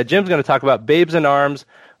book that Jim's going to talk about, Babes in Arms,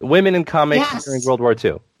 Women in Comics During World War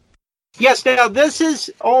II. Yes, now this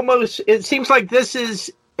is it seems like this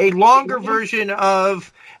is a longer version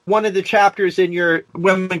of one of the chapters in your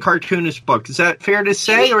Women Cartoonist book. Is that fair to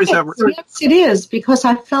say? Or is that... Yes, it is, because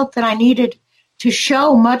I felt that I needed to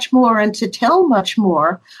show much more and to tell much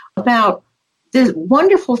more about the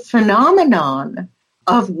wonderful phenomenon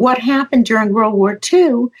of what happened during World War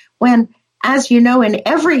II when, as you know, in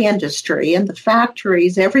every industry, in the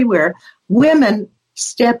factories, everywhere, women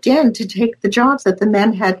stepped in to take the jobs that the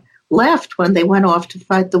men had left when they went off to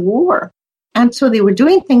fight the war. And so they were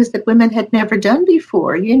doing things that women had never done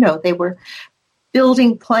before. They were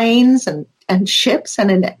building planes and ships,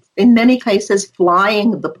 and in many cases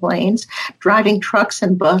flying the planes, driving trucks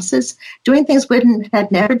and buses, doing things women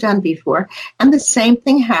had never done before. And the same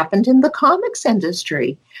thing happened in the comics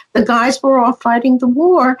industry. The guys were all fighting the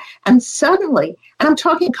war, and suddenly, and I'm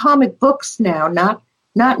talking comic books now,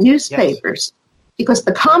 not newspapers, because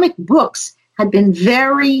the comic books had been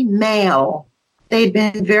very male. They'd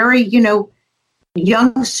been very,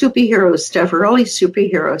 young superhero stuff, early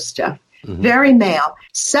superhero stuff, very male.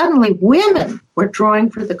 Suddenly, women were drawing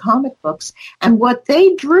for the comic books, and what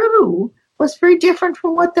they drew was very different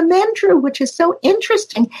from what the men drew, which is so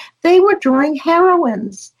interesting. They were drawing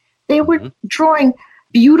heroines. They were drawing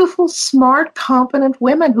beautiful, smart, competent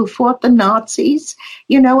women who fought the Nazis,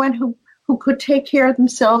 and who could take care of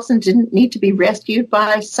themselves and didn't need to be rescued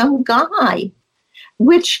by some guy.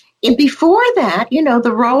 Which, before that,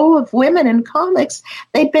 the role of women in comics,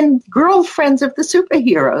 they'd been girlfriends of the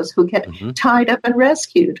superheroes who get tied up and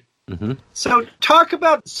rescued. So talk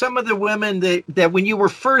about some of the women that when you were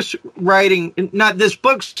first writing, not this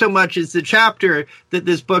book so much as the chapter that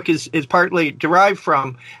this book is partly derived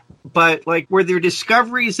from, but like, were there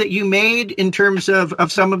discoveries that you made in terms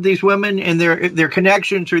of some of these women and their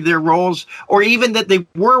connections or their roles, or even that they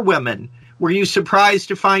were women? Were you surprised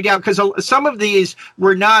to find out? Because some of these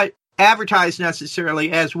were not advertised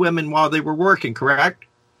necessarily as women while they were working, correct?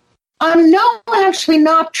 No, actually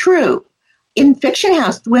not true. In Fiction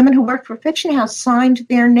House, the women who worked for Fiction House signed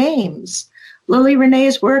their names. Lily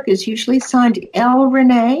Renee's work is usually signed L.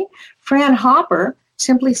 Renee. Fran Hopper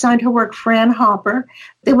simply signed her work Fran Hopper.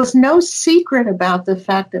 There was no secret about the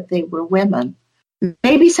fact that they were women.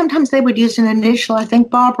 Maybe sometimes they would use an initial. I think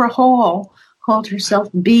Barbara Hall called herself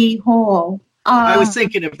B. Hall. I was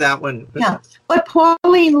thinking of that one. Yeah. But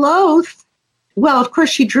Pauline Loth, well, of course,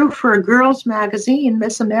 she drew for a girls' magazine,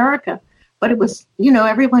 Miss America. But it was,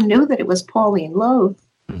 everyone knew that it was Pauline Loth.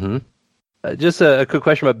 Just a quick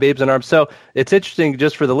question about Babes in Arms. So it's interesting,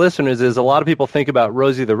 just for the listeners, is a lot of people think about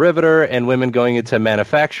Rosie the Riveter and women going into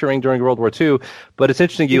manufacturing during World War II. But it's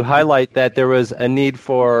interesting you highlight that there was a need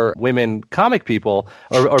for women comic people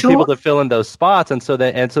or people to fill in those spots. And so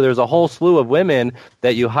there's a whole slew of women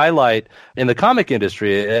that you highlight in the comic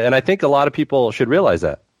industry. And I think a lot of people should realize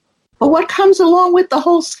that. But what comes along with the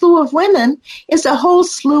whole slew of women is a whole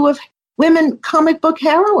slew of women comic book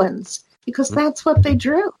heroines, because that's what they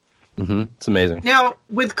drew. It's amazing. Now,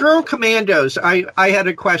 with Girl Commandos, I had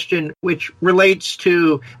a question which relates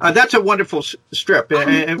to, that's a wonderful strip.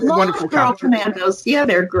 Wonderful Girl Commandos. Yeah,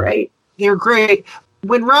 they're great. They're great.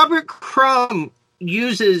 When Robert Crumb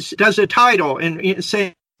does a title in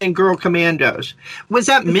saying Girl Commandos, was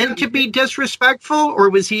that meant to be disrespectful, or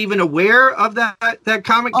was he even aware of that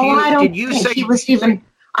comic? I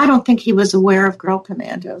don't think he was aware of Girl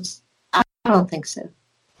Commandos. I don't think so.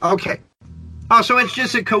 Okay. Oh, so it's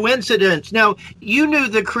just a coincidence. Now, you knew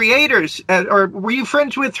the creators, or were you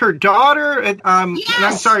friends with her daughter? Yes. And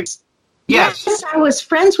I'm sorry. Yes, I was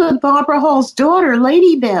friends with Barbara Hall's daughter,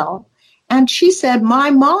 Lady Bell, and she said, my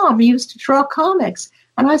mom used to draw comics.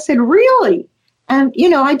 And I said, really? And,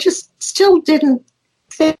 I just still didn't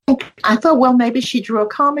think. I thought, well, maybe she drew a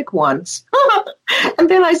comic once. And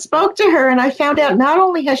then I spoke to her, and I found out not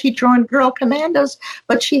only has she drawn Girl Commandos,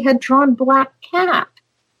 but she had drawn Black Cat,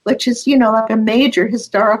 which is, like a major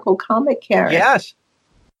historical comic character. Yes.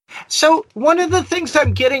 So one of the things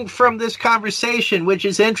I'm getting from this conversation, which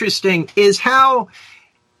is interesting, is how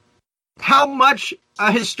much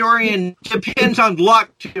a historian depends on luck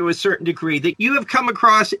to a certain degree, that you have come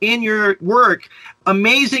across in your work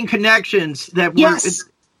amazing connections that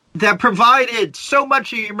that provided so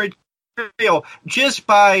much of your material just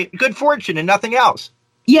by good fortune and nothing else.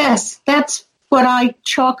 Yes, that's what I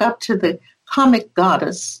chalk up to the comic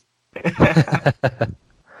goddess.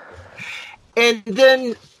 And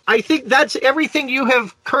then I think that's everything you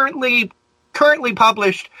have currently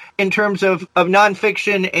published in terms of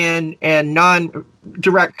nonfiction and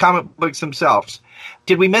non-direct comic books themselves.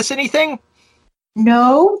 Did we miss anything?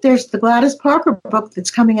 No, there's the Gladys Parker book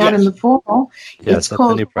that's coming out in the fall. Yes, it's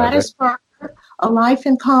called Gladys Parker, A Life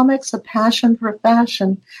in Comics, A Passion for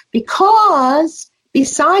Fashion. Because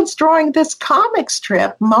besides drawing this comic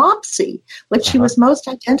strip, Mopsy, which she was most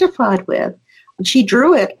identified with, she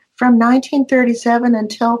drew it from 1937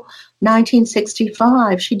 until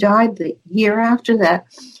 1965. She died the year after that.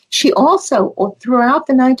 She also, throughout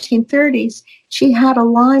the 1930s, she had a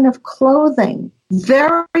line of clothing.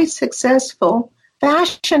 Very successful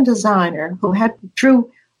fashion designer who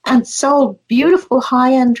drew and sold beautiful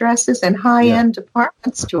high-end dresses in high-end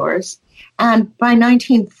department stores. And by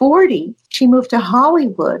 1940, she moved to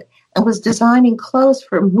Hollywood and was designing clothes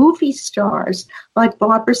for movie stars like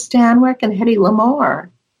Barbara Stanwyck and Hedy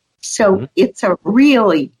Lamarr. So it's a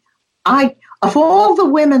really, of all the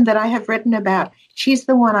women that I have written about, she's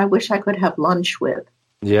the one I wish I could have lunch with.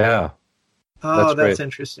 Yeah. Oh, that's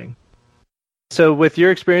interesting. So with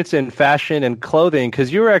your experience in fashion and clothing,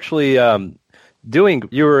 because you were actually in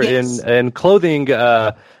clothing,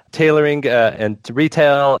 tailoring and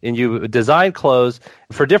retail, and you design clothes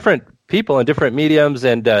for different people and different mediums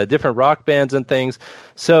and different rock bands and things.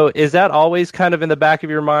 So is that always kind of in the back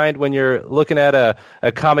of your mind when you're looking at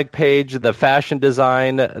a comic page, the fashion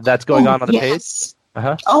design that's going on the page?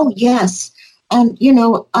 Uh-huh. Oh, yes. And,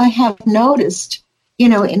 I have noticed,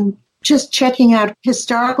 in just checking out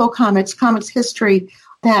historical comics history,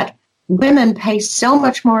 that women pay so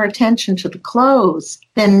much more attention to the clothes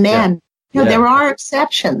than men. There are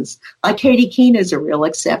exceptions. Like Katie Keene is a real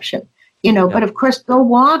exception, but of course Bill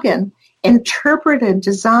Wagen interpreted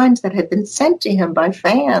designs that had been sent to him by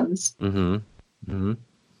fans. Mm-hmm. Mm-hmm.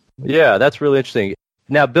 Yeah, that's really interesting.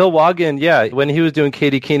 Now, Bill Wagen, when he was doing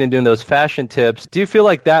Katie Keene and doing those fashion tips, do you feel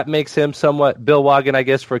like that makes him somewhat, Bill Wagen, I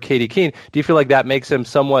guess, for Katie Keene, do you feel like that makes him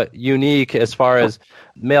somewhat unique as far as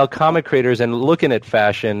male comic creators and looking at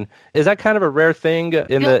fashion? Is that kind of a rare thing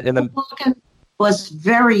in the Wagen was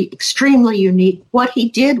extremely unique. What he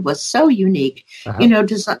did was so unique,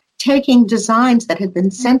 taking designs that had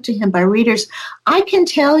been sent to him by readers. I can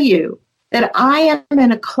tell you that I am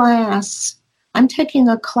in a class, I'm taking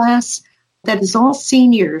a class that is all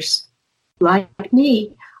seniors like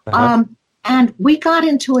me, and we got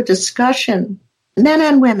into a discussion, men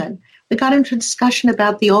and women, we got into a discussion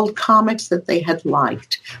about the old comics that they had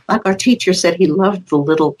liked. Like our teacher said, he loved The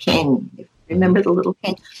Little King. Remember The Little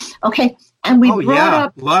King? Okay. And we brought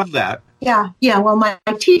up... love that. Yeah. Well, my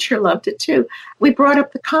teacher loved it too. We brought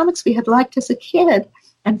up the comics we had liked as a kid,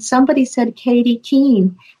 and somebody said Katie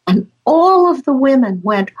Keene, and all of the women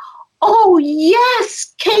went, "Oh,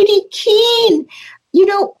 yes, Katie Keene."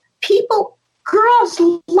 Girls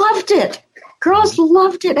loved it. Girls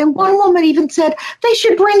loved it. And one woman even said, they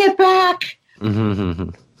should bring it back. Mm-hmm.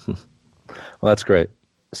 Well, that's great.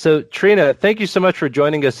 So, Trina, thank you so much for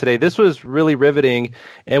joining us today. This was really riveting,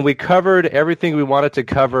 and we covered everything we wanted to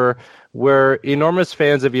cover. We're enormous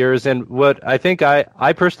fans of yours, and what I think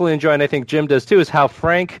I personally enjoy, and I think Jim does too, is how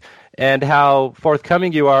frank and how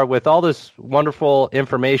forthcoming you are with all this wonderful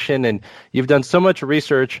information, and you've done so much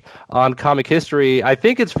research on comic history. I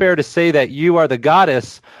think it's fair to say that you are the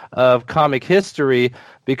goddess of comic history,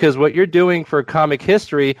 because what you're doing for comic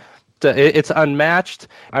history, it's unmatched.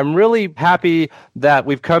 I'm really happy that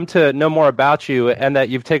we've come to know more about you and that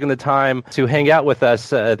you've taken the time to hang out with us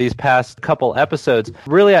these past couple episodes.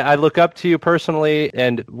 Really, I look up to you personally,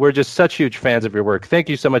 and we're just such huge fans of your work. Thank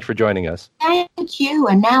you so much for joining us. Thank you.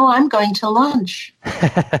 And now I'm going to lunch.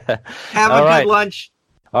 Have a good lunch.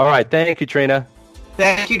 All right. Thank you, Trina.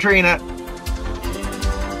 Thank you, Trina.